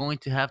 we're going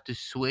to have to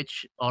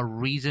switch our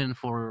reason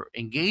for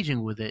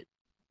engaging with it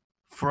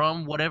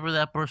from whatever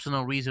that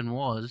personal reason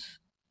was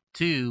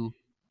to,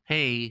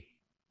 hey,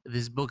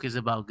 this book is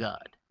about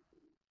God.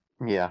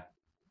 Yeah.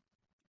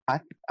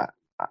 I, I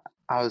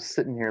I was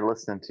sitting here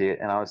listening to you,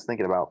 and I was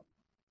thinking about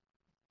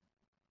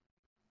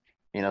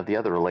the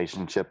other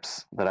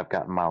relationships that I've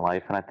got in my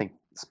life, and I think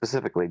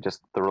specifically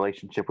just the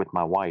relationship with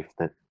my wife,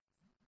 that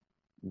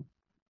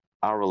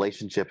our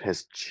relationship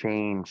has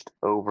changed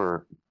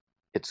over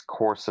its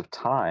course of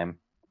time,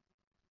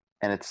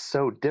 and it's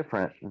so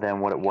different than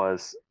what it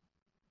was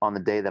on the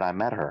day that I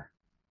met her.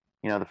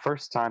 The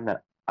first time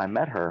that I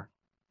met her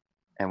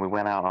and we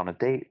went out on a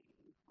date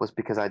was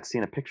because I'd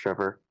seen a picture of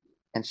her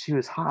and she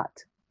was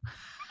hot.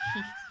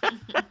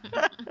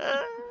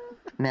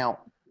 Now,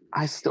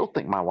 I still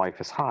think my wife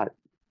is hot,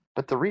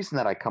 but the reason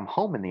that I come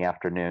home in the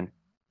afternoon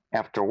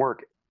after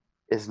work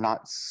is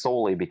not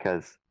solely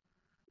because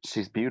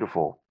she's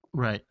beautiful.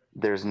 Right.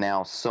 There's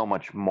now so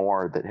much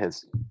more that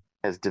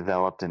has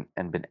developed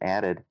and been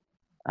added.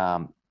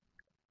 And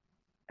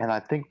I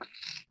think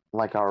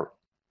like our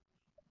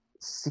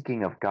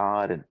seeking of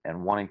God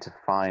and wanting to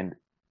find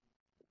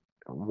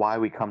why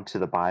we come to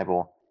the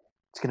Bible,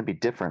 it's going to be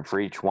different for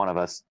each one of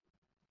us.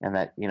 And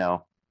that,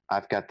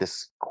 I've got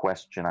this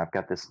question, I've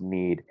got this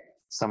need.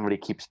 Somebody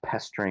keeps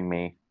pestering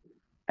me,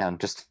 and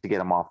just to get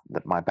them off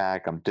my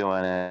back, I'm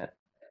doing it.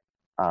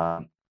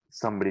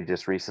 Somebody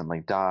just recently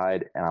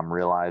died, and I'm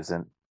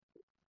realizing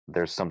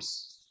there's some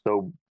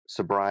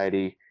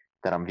sobriety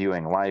that I'm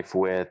viewing life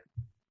with.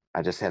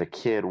 I just had a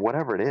kid,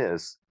 whatever it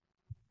is,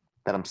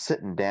 that I'm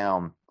sitting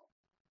down,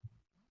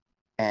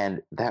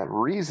 and that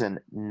reason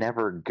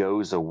never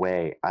goes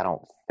away, I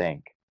don't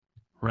think.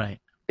 Right.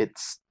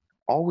 It's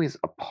always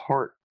a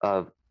part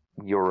of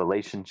your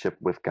relationship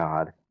with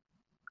God,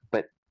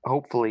 but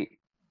hopefully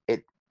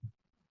it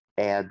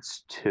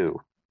adds to.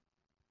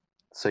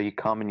 So you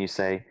come and you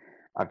say,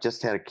 I've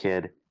just had a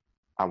kid.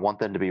 I want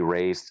them to be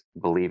raised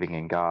believing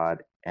in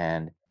God,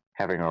 and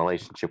having a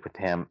relationship with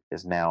Him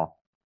is now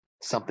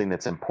something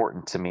that's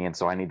important to me. And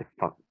so I need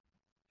to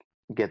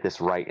get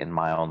this right in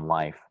my own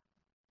life.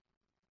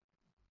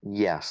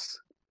 Yes,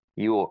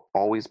 you will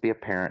always be a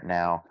parent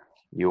now.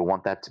 You will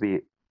want that to be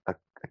a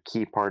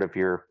key part of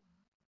your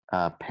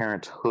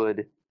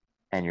parenthood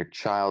and your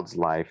child's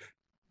life.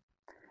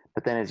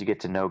 But then as you get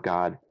to know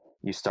God,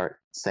 you start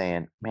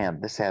saying, man,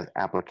 this has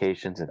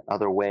applications in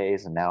other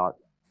ways. And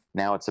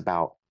now it's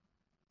about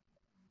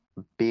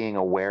being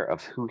aware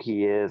of who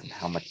He is and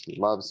how much He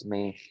loves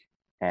me.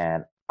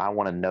 And I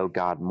want to know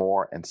God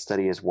more and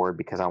study His word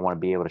because I want to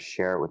be able to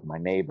share it with my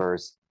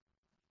neighbors.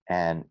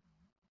 And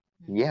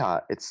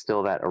yeah, it's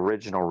still that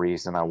original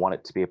reason. I want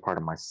it to be a part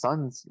of my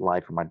son's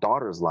life or my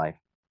daughter's life.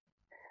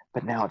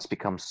 But now it's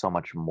become so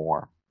much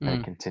more, and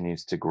it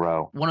continues to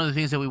grow. One of the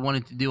things that we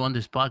wanted to do on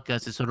this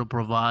podcast is sort of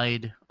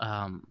provide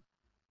an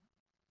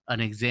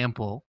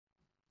example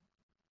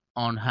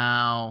on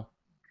how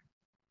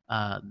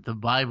the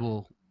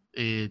Bible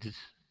is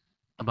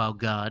about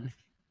God.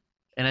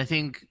 And I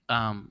think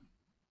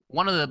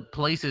one of the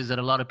places that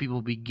a lot of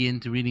people begin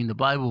to reading the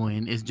Bible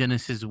in is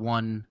Genesis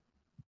 1,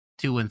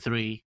 2, and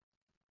 3.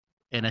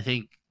 And I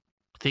think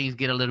things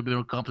get a little bit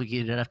more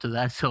complicated after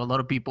that. So a lot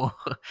of people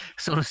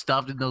sort of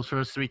stopped in those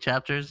first 3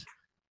 chapters.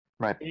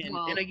 Right.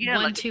 And again,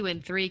 1, 2,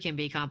 and 3 can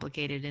be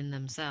complicated in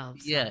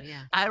themselves. Yeah. So,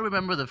 yeah. I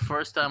remember the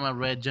first time I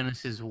read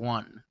Genesis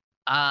 1.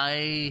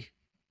 I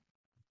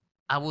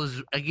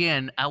was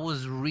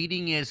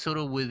reading it sort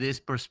of with this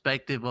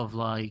perspective of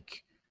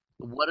like,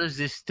 what does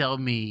this tell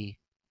me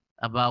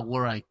about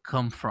where I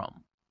come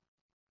from?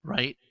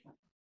 Right.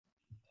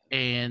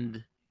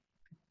 And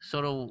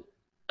sort of,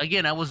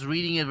 again, I was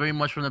reading it very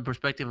much from the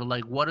perspective of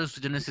like, what does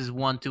Genesis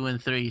 1, 2,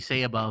 and 3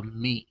 say about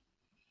me?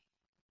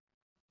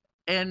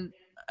 And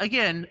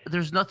again,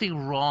 there's nothing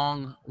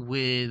wrong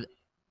with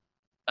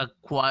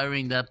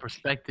acquiring that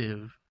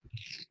perspective.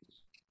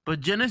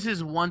 But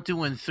Genesis 1,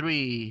 2, and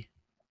 3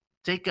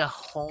 take a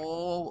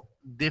whole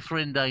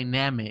different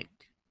dynamic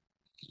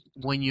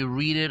when you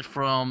read it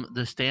from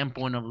the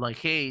standpoint of like,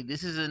 hey,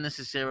 this isn't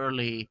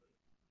necessarily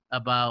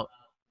about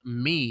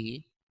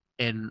me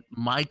and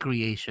my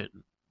creation.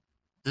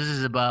 This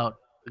is about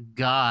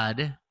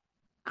God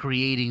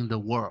creating the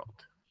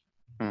world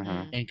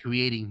and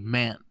creating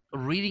man.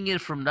 Reading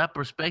it from that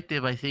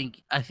perspective, I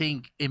think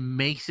it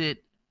makes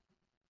it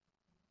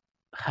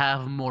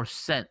have more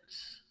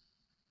sense.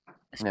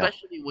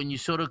 Especially when you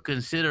sort of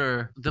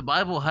consider the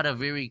Bible had a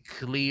very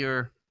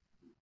clear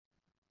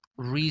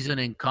reason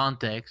and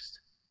context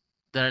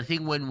that I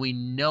think when we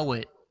know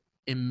it,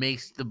 it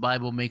makes the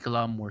Bible make a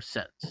lot more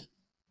sense.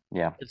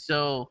 Yeah.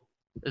 So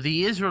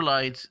the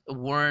Israelites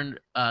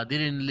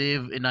didn't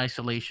live in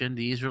isolation.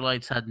 The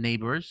Israelites had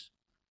neighbors,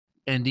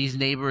 and these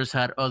neighbors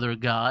had other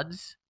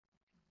gods.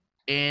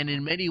 And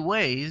in many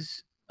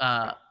ways,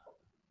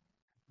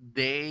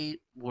 they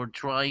were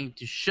trying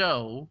to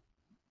show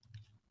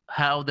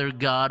how their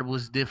God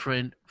was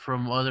different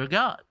from other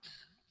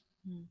gods.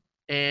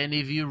 And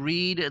if you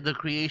read the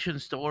creation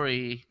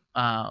story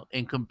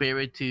and compare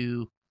it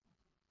to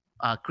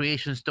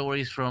creation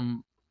stories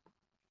from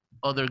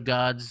other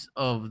gods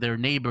of their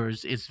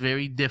neighbors, it's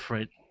very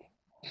different.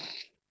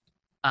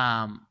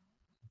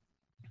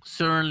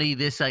 Certainly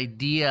this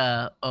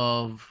idea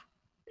of,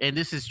 and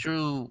this is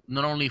true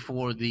not only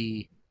for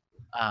the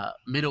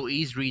Middle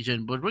East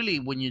region, but really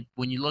when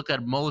you look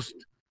at most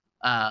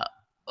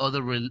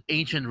other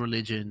ancient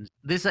religions,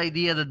 this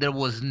idea that there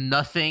was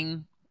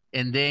nothing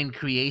and then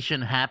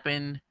creation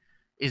happened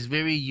is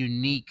very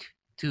unique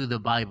to the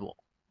Bible.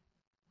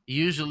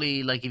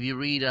 Usually, like if you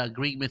read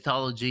Greek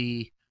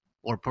mythology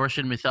or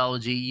Persian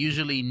mythology,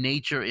 usually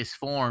nature is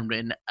formed,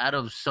 and out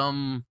of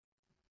some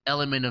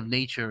element of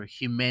nature,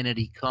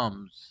 humanity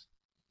comes.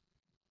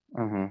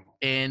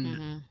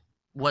 And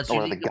what's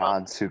unique the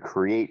gods who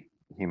create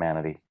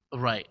humanity.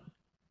 Right.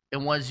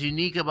 And what's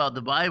unique about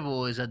the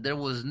Bible is that there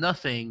was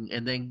nothing,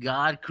 and then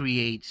God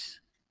creates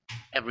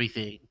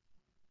everything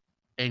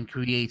and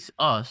creates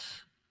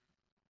us.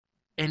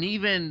 And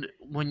even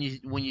when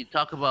you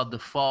talk about the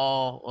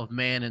fall of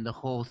man and the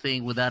whole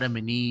thing with Adam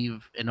and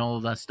Eve and all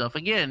of that stuff,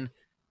 again,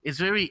 it's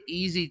very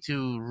easy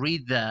to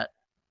read that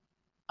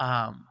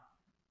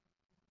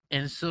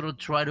and sort of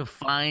try to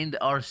find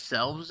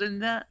ourselves in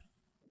that.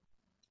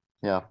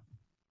 Yeah.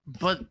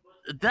 But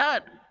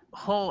that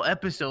whole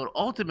episode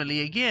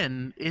ultimately,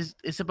 again, is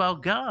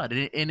about God,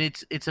 and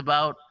it's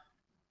about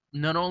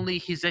not only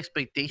His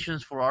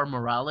expectations for our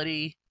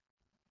morality,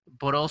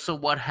 but also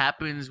what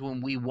happens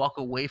when we walk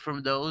away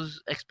from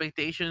those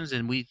expectations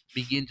and we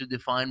begin to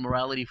define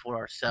morality for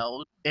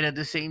ourselves. And at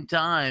the same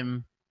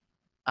time,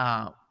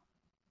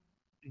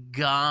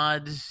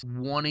 God's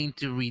wanting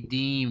to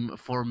redeem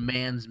for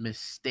man's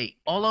mistake.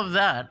 All of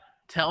that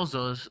tells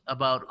us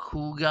about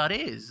who God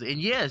is. And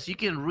yes, you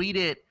can read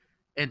it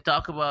and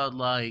talk about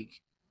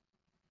like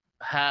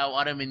how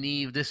Adam and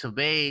Eve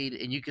disobeyed,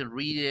 and you can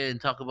read it and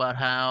talk about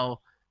how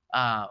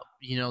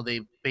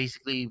they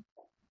basically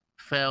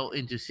fell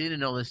into sin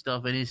and all this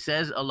stuff, and it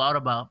says a lot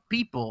about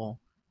people,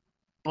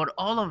 but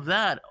all of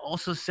that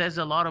also says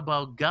a lot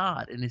about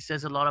God, and it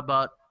says a lot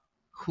about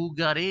who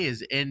God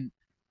is. And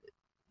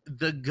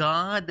the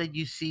God that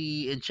you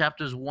see in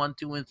chapters 1,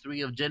 2, and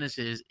 3 of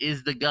Genesis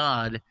is the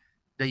God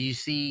that you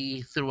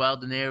see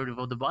throughout the narrative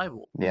of the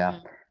Bible. Yeah.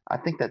 I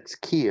think that's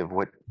key of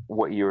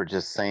what you were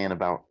just saying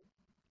about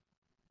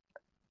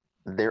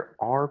there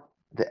are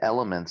the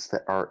elements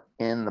that are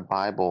in the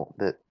Bible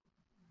that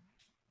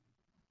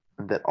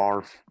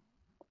are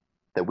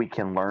that we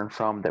can learn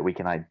from, that we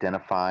can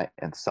identify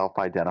and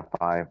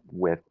self-identify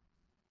with,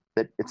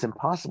 that it's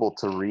impossible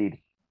to read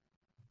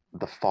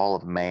the fall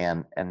of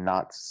man and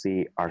not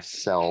see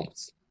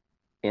ourselves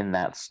in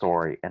that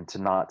story, and to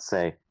not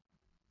say,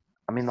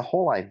 I mean, the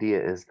whole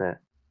idea is that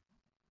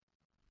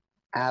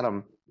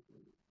Adam,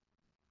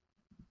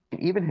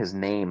 even his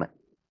name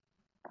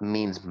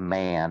means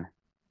man,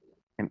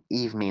 and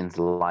Eve means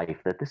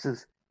life. That this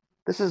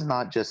is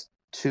not just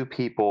two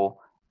people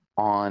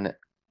on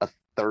a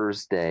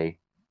Thursday,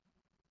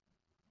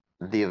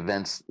 the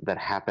events that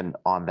happened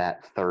on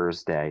that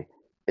Thursday.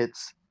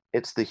 It's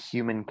the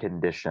human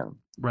condition.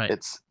 Right.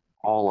 It's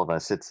all of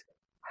us. It's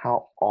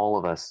how all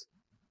of us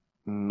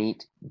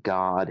meet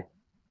God,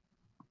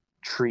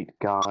 treat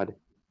God,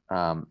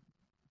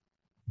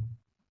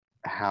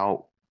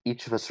 how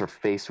each of us are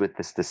faced with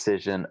this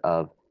decision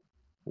of,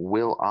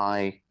 will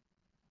I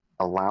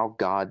allow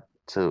God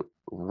to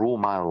rule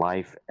my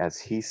life as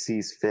he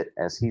sees fit,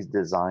 as he's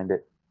designed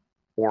it,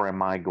 or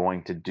am I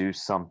going to do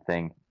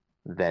something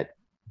that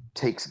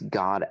takes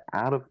God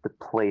out of the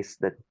place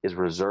that is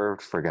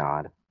reserved for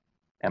God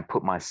and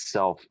put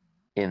myself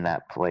in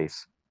that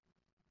place?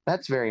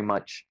 That's very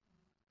much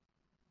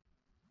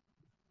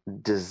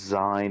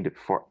designed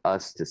for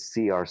us to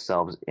see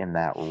ourselves in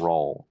that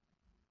role.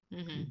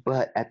 Mm-hmm.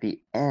 But at the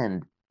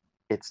end,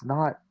 it's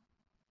not,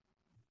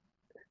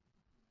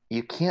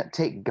 you can't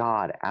take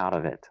God out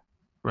of it.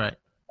 Right.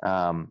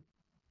 And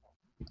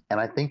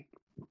I think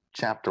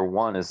chapter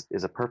 1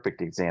 is a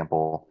perfect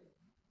example.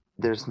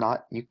 There's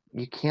not,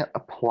 you can't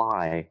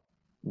apply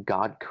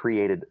God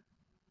created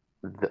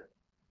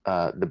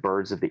the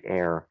birds of the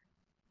air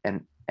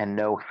and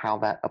know how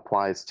that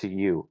applies to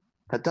you.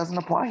 That doesn't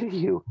apply to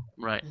you.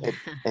 Right.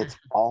 It's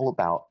all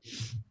about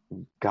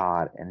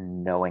God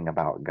and knowing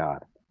about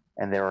God.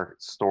 And there are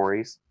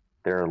stories,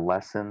 there are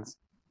lessons,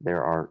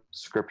 there are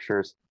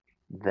scriptures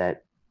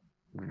that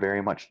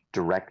very much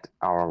direct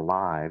our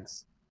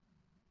lives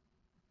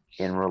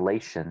in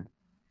relation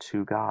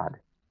to God,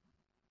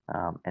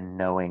 and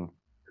knowing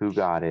who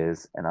God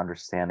is and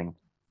understanding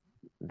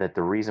that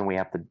the reason we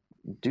have to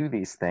do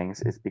these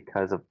things is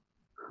because of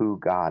who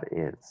God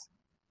is.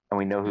 And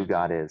we know who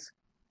God is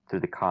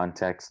through the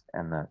context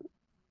and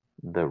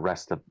the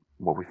rest of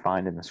what we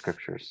find in the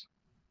scriptures.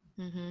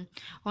 Mm-hmm.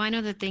 Well, I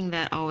know the thing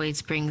that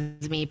always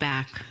brings me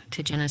back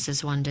to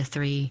Genesis 1 to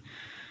 3,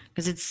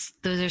 because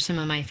those are some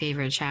of my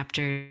favorite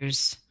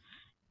chapters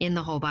in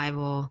the whole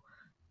Bible,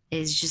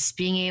 is just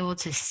being able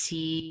to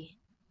see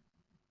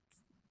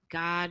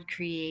God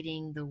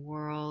creating the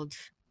world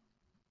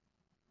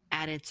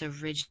at its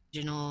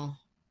original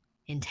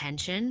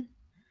intention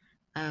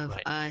of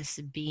us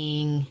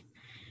being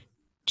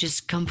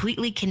just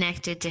completely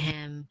connected to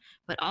him,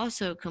 but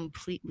also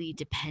completely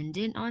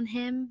dependent on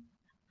him,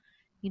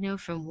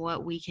 from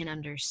what we can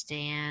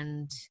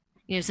understand.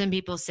 Some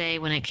people say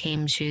when it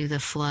came to the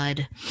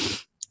flood,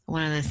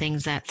 one of the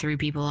things that threw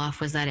people off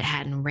was that it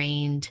hadn't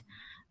rained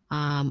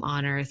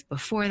on earth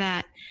before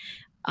that.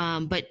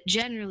 But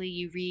generally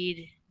you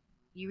read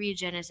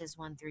Genesis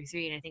 1 through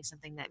 3, and I think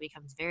something that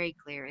becomes very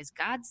clear is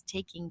God's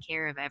taking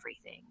care of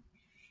everything.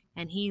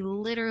 And he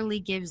literally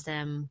gives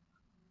them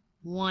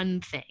one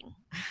thing,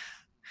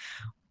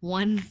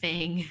 one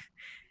thing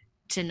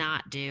to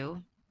not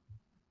do.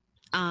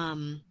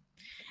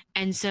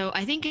 And so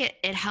I think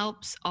it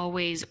helps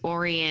always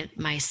orient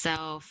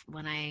myself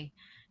when I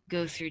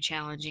go through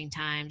challenging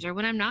times, or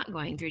when I'm not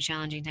going through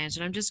challenging times,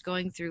 when I'm just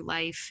going through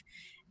life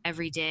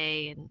every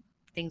day and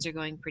things are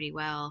going pretty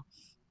well.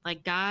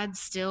 Like, God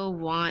still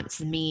wants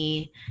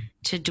me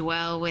to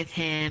dwell with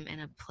him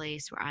in a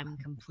place where I'm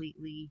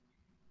completely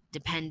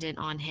dependent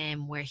on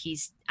him, where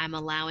I'm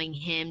allowing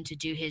him to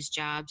do his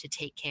job to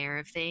take care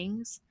of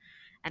things,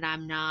 and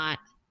I'm not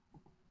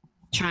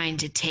trying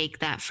to take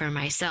that for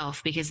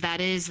myself, because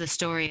that is the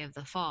story of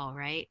the fall,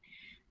 right?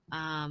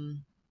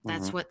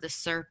 That's what the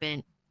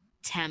serpent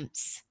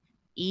tempts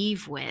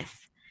Eve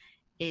with,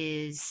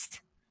 is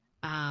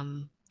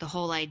the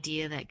whole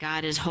idea that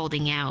God is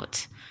holding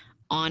out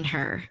on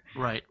her,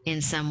 right,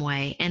 in some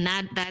way. And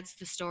that's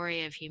the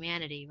story of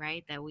humanity,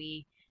 right? That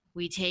we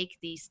take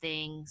these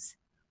things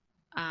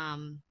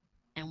and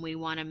we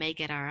want to make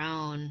it our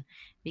own,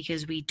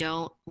 because we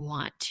don't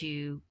want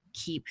to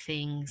keep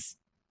things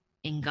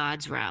in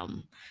God's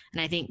realm.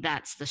 And I think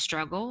that's the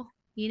struggle.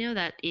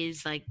 that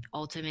is like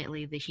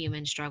ultimately the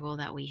human struggle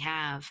that we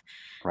have.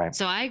 Right.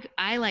 So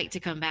I like to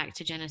come back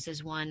to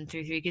Genesis 1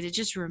 through 3 because it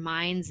just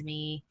reminds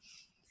me,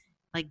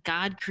 like,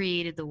 God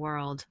created the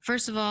world.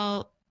 First of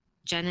all,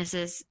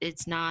 Genesis,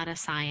 it's not a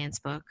science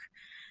book.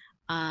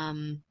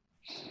 Um,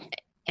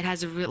 it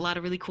has a lot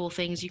of really cool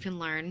things you can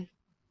learn.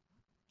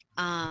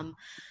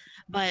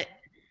 But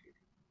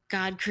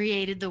God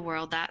created the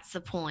world. That's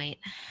the point.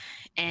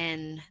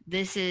 And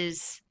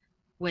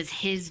was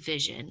his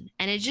vision.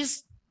 And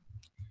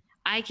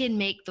I can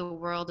make the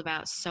world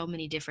about so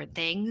many different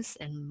things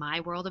and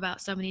my world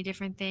about so many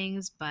different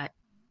things, but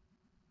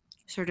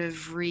sort of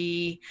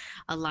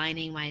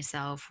realigning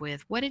myself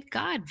with what did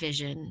God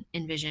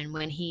envision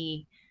when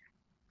he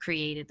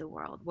created the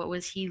world? What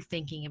was he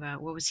thinking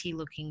about? What was he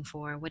looking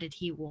for? What did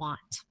he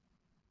want?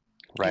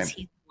 Because Right.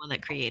 he's the one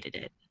that created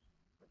it.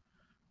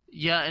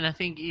 Yeah, and I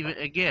think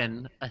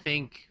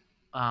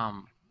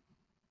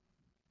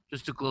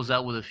just to close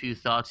out with a few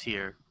thoughts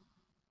here,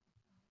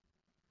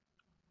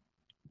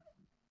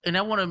 and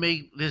I want to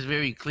make this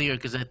very clear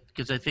because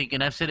I think,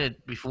 and I've said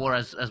it before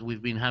as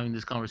we've been having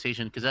this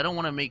conversation, because I don't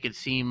want to make it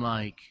seem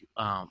like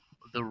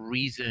the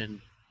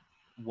reason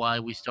why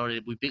we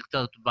picked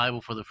up the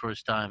Bible for the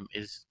first time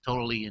is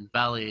totally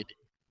invalid,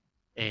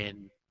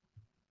 and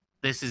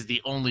this is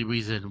the only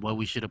reason why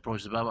we should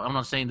approach the Bible. I'm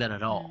not saying that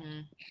at all.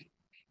 Mhm.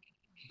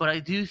 But I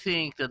do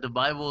think that the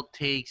Bible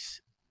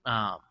takes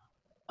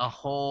a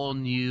whole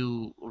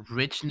new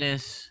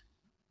richness,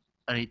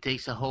 and it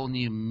takes a whole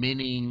new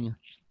meaning,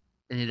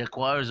 and it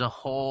acquires a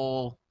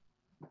whole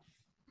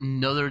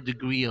another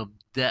degree of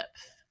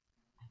depth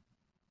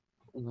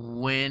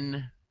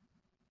when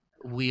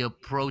we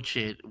approach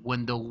it,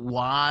 when the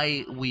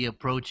why we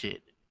approach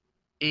it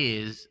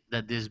is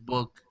that this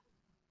book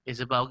is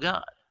about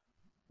God.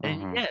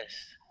 And Mhm.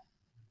 yes,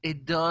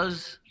 it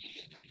does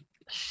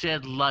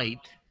shed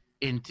light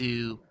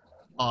into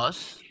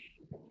us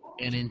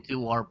and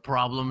into our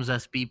problems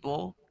as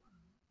people,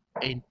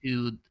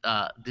 into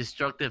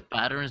destructive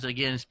patterns.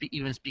 Again,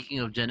 even speaking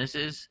of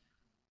Genesis,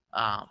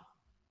 um,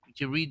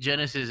 you read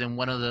Genesis, and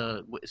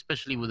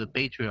especially with the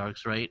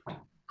patriarchs, right?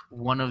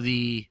 One of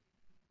the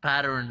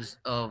patterns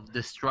of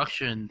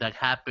destruction that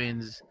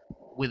happens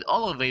with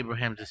all of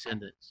Abraham's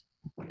descendants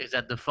is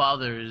that the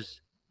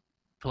fathers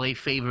play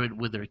favorite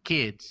with their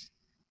kids,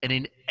 and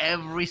in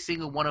every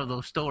single one of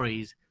those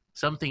stories,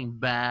 something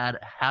bad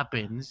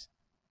happens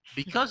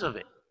because of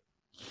it.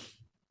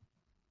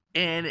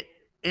 And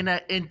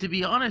and to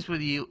be honest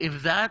with you,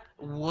 if that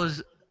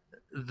was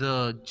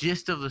the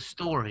gist of the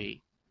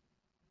story,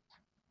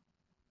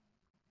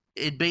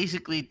 it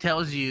basically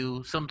tells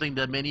you something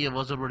that many of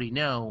us already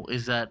know,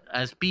 is that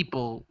as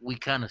people we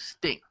kind of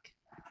stink,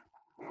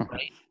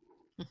 right?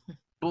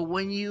 But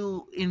when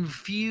you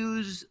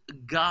infuse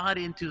God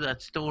into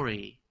that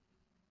story,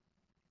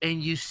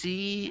 and you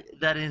see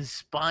that in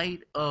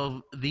spite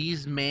of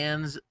these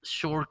man's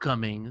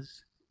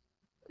shortcomings,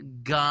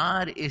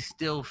 God is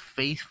still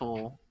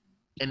faithful,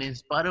 and in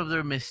spite of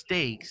their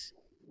mistakes,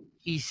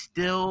 he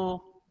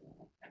still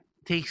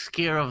takes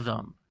care of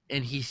them,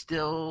 and he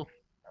still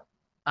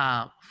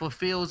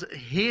fulfills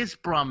his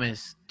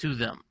promise to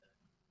them.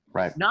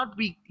 Right. Not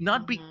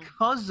Mhm.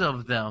 because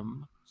of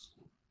them,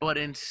 but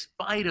in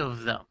spite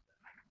of them.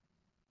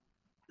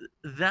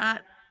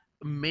 That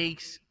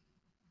makes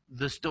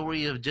the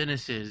story of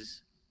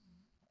Genesis,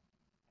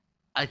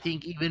 I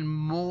think, even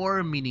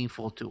more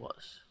meaningful to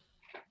us.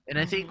 And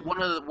I think Mhm.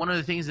 one of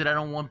the things that I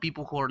don't want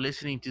people who are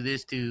listening to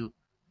this to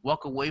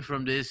walk away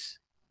from this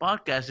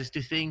podcast is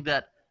to think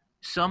that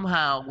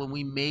somehow when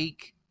we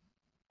make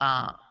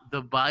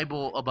the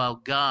Bible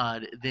about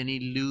God, then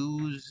it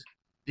loses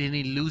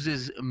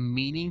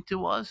meaning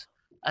to us.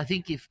 I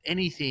think if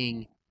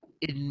anything,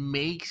 it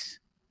makes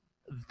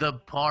the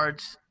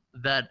parts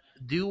that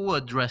do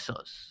address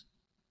us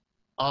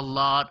a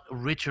lot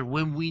richer.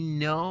 When we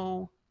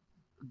know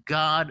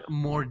God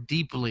more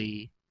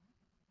deeply,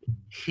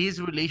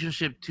 his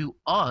relationship to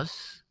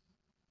us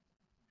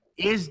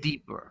is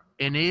deeper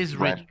and is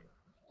richer. Right.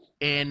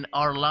 And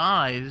our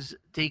lives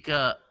take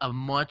a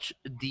much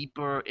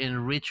deeper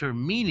and richer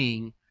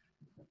meaning,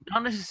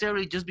 not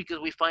necessarily just because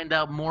we find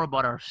out more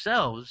about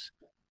ourselves,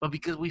 but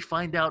because we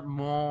find out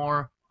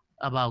more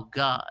about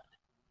God.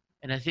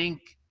 And I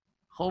think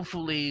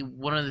hopefully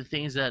one of the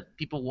things that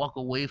people walk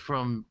away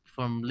from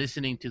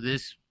listening to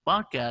this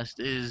podcast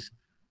is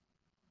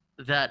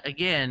that,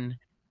 again,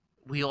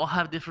 we all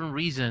have different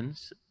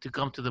reasons to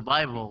come to the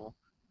Bible,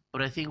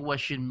 but I think what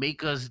should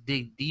make us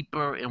dig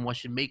deeper, and what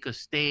should make us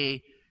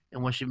stay,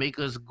 and what should make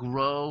us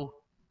grow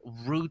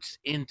roots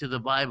into the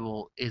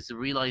Bible is the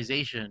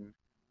realization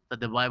that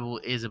the Bible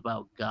is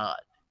about God.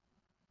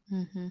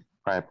 Mhm.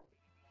 Right.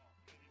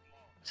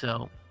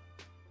 So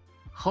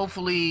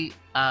hopefully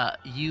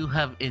you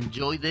have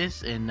enjoyed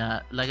this, and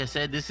like I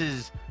said, this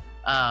is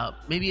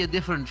maybe a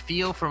different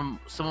feel from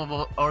some of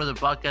our other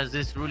podcasts.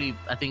 This really,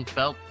 I think,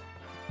 felt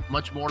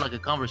much more like a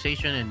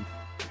conversation, and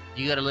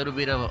you got a little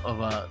bit of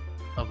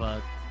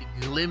a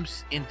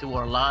glimpse into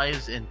our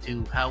lives and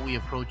to how we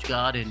approach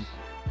God, and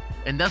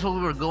And that's what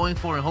we were going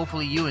for, and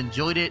hopefully you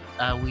enjoyed it.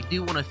 We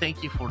do want to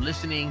thank you for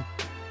listening.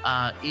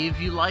 If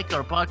you like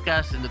our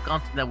podcast and the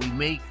content that we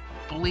make,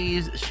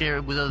 please share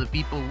it with other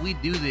people. We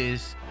do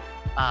this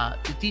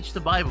to teach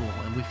the Bible,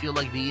 and we feel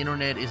like the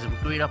internet is a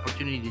great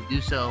opportunity to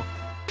do so.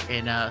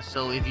 And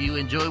so if you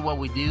enjoy what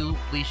we do,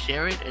 please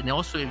share it. And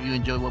also, if you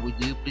enjoy what we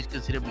do, please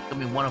consider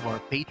becoming one of our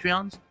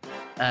Patreons.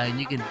 And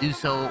you can do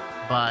so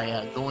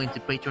by going to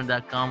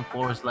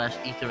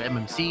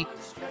patreon.com/EtherMMC.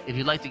 If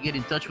you'd like to get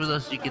in touch with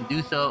us, you can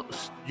do so.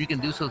 You can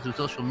do so through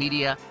social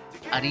media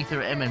at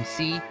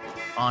EtherMMC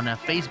on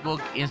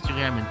Facebook,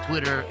 Instagram, and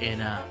Twitter.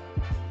 And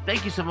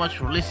thank you so much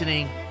for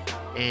listening.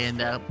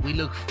 And we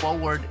look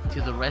forward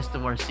to the rest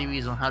of our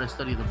series on how to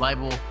study the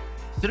Bible.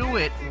 Through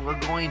it, we're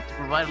going to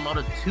provide a lot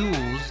of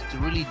tools to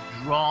really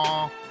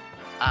draw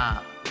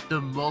the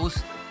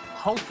most.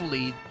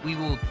 Hopefully, we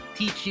will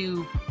teach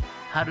you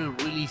how to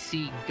really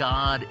see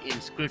God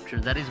in Scripture.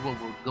 That is what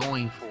we're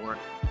going for.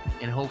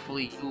 And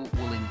hopefully you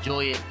will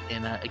enjoy it.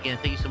 And again,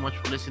 thank you so much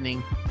for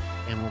listening.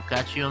 And we'll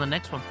catch you on the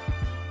next one.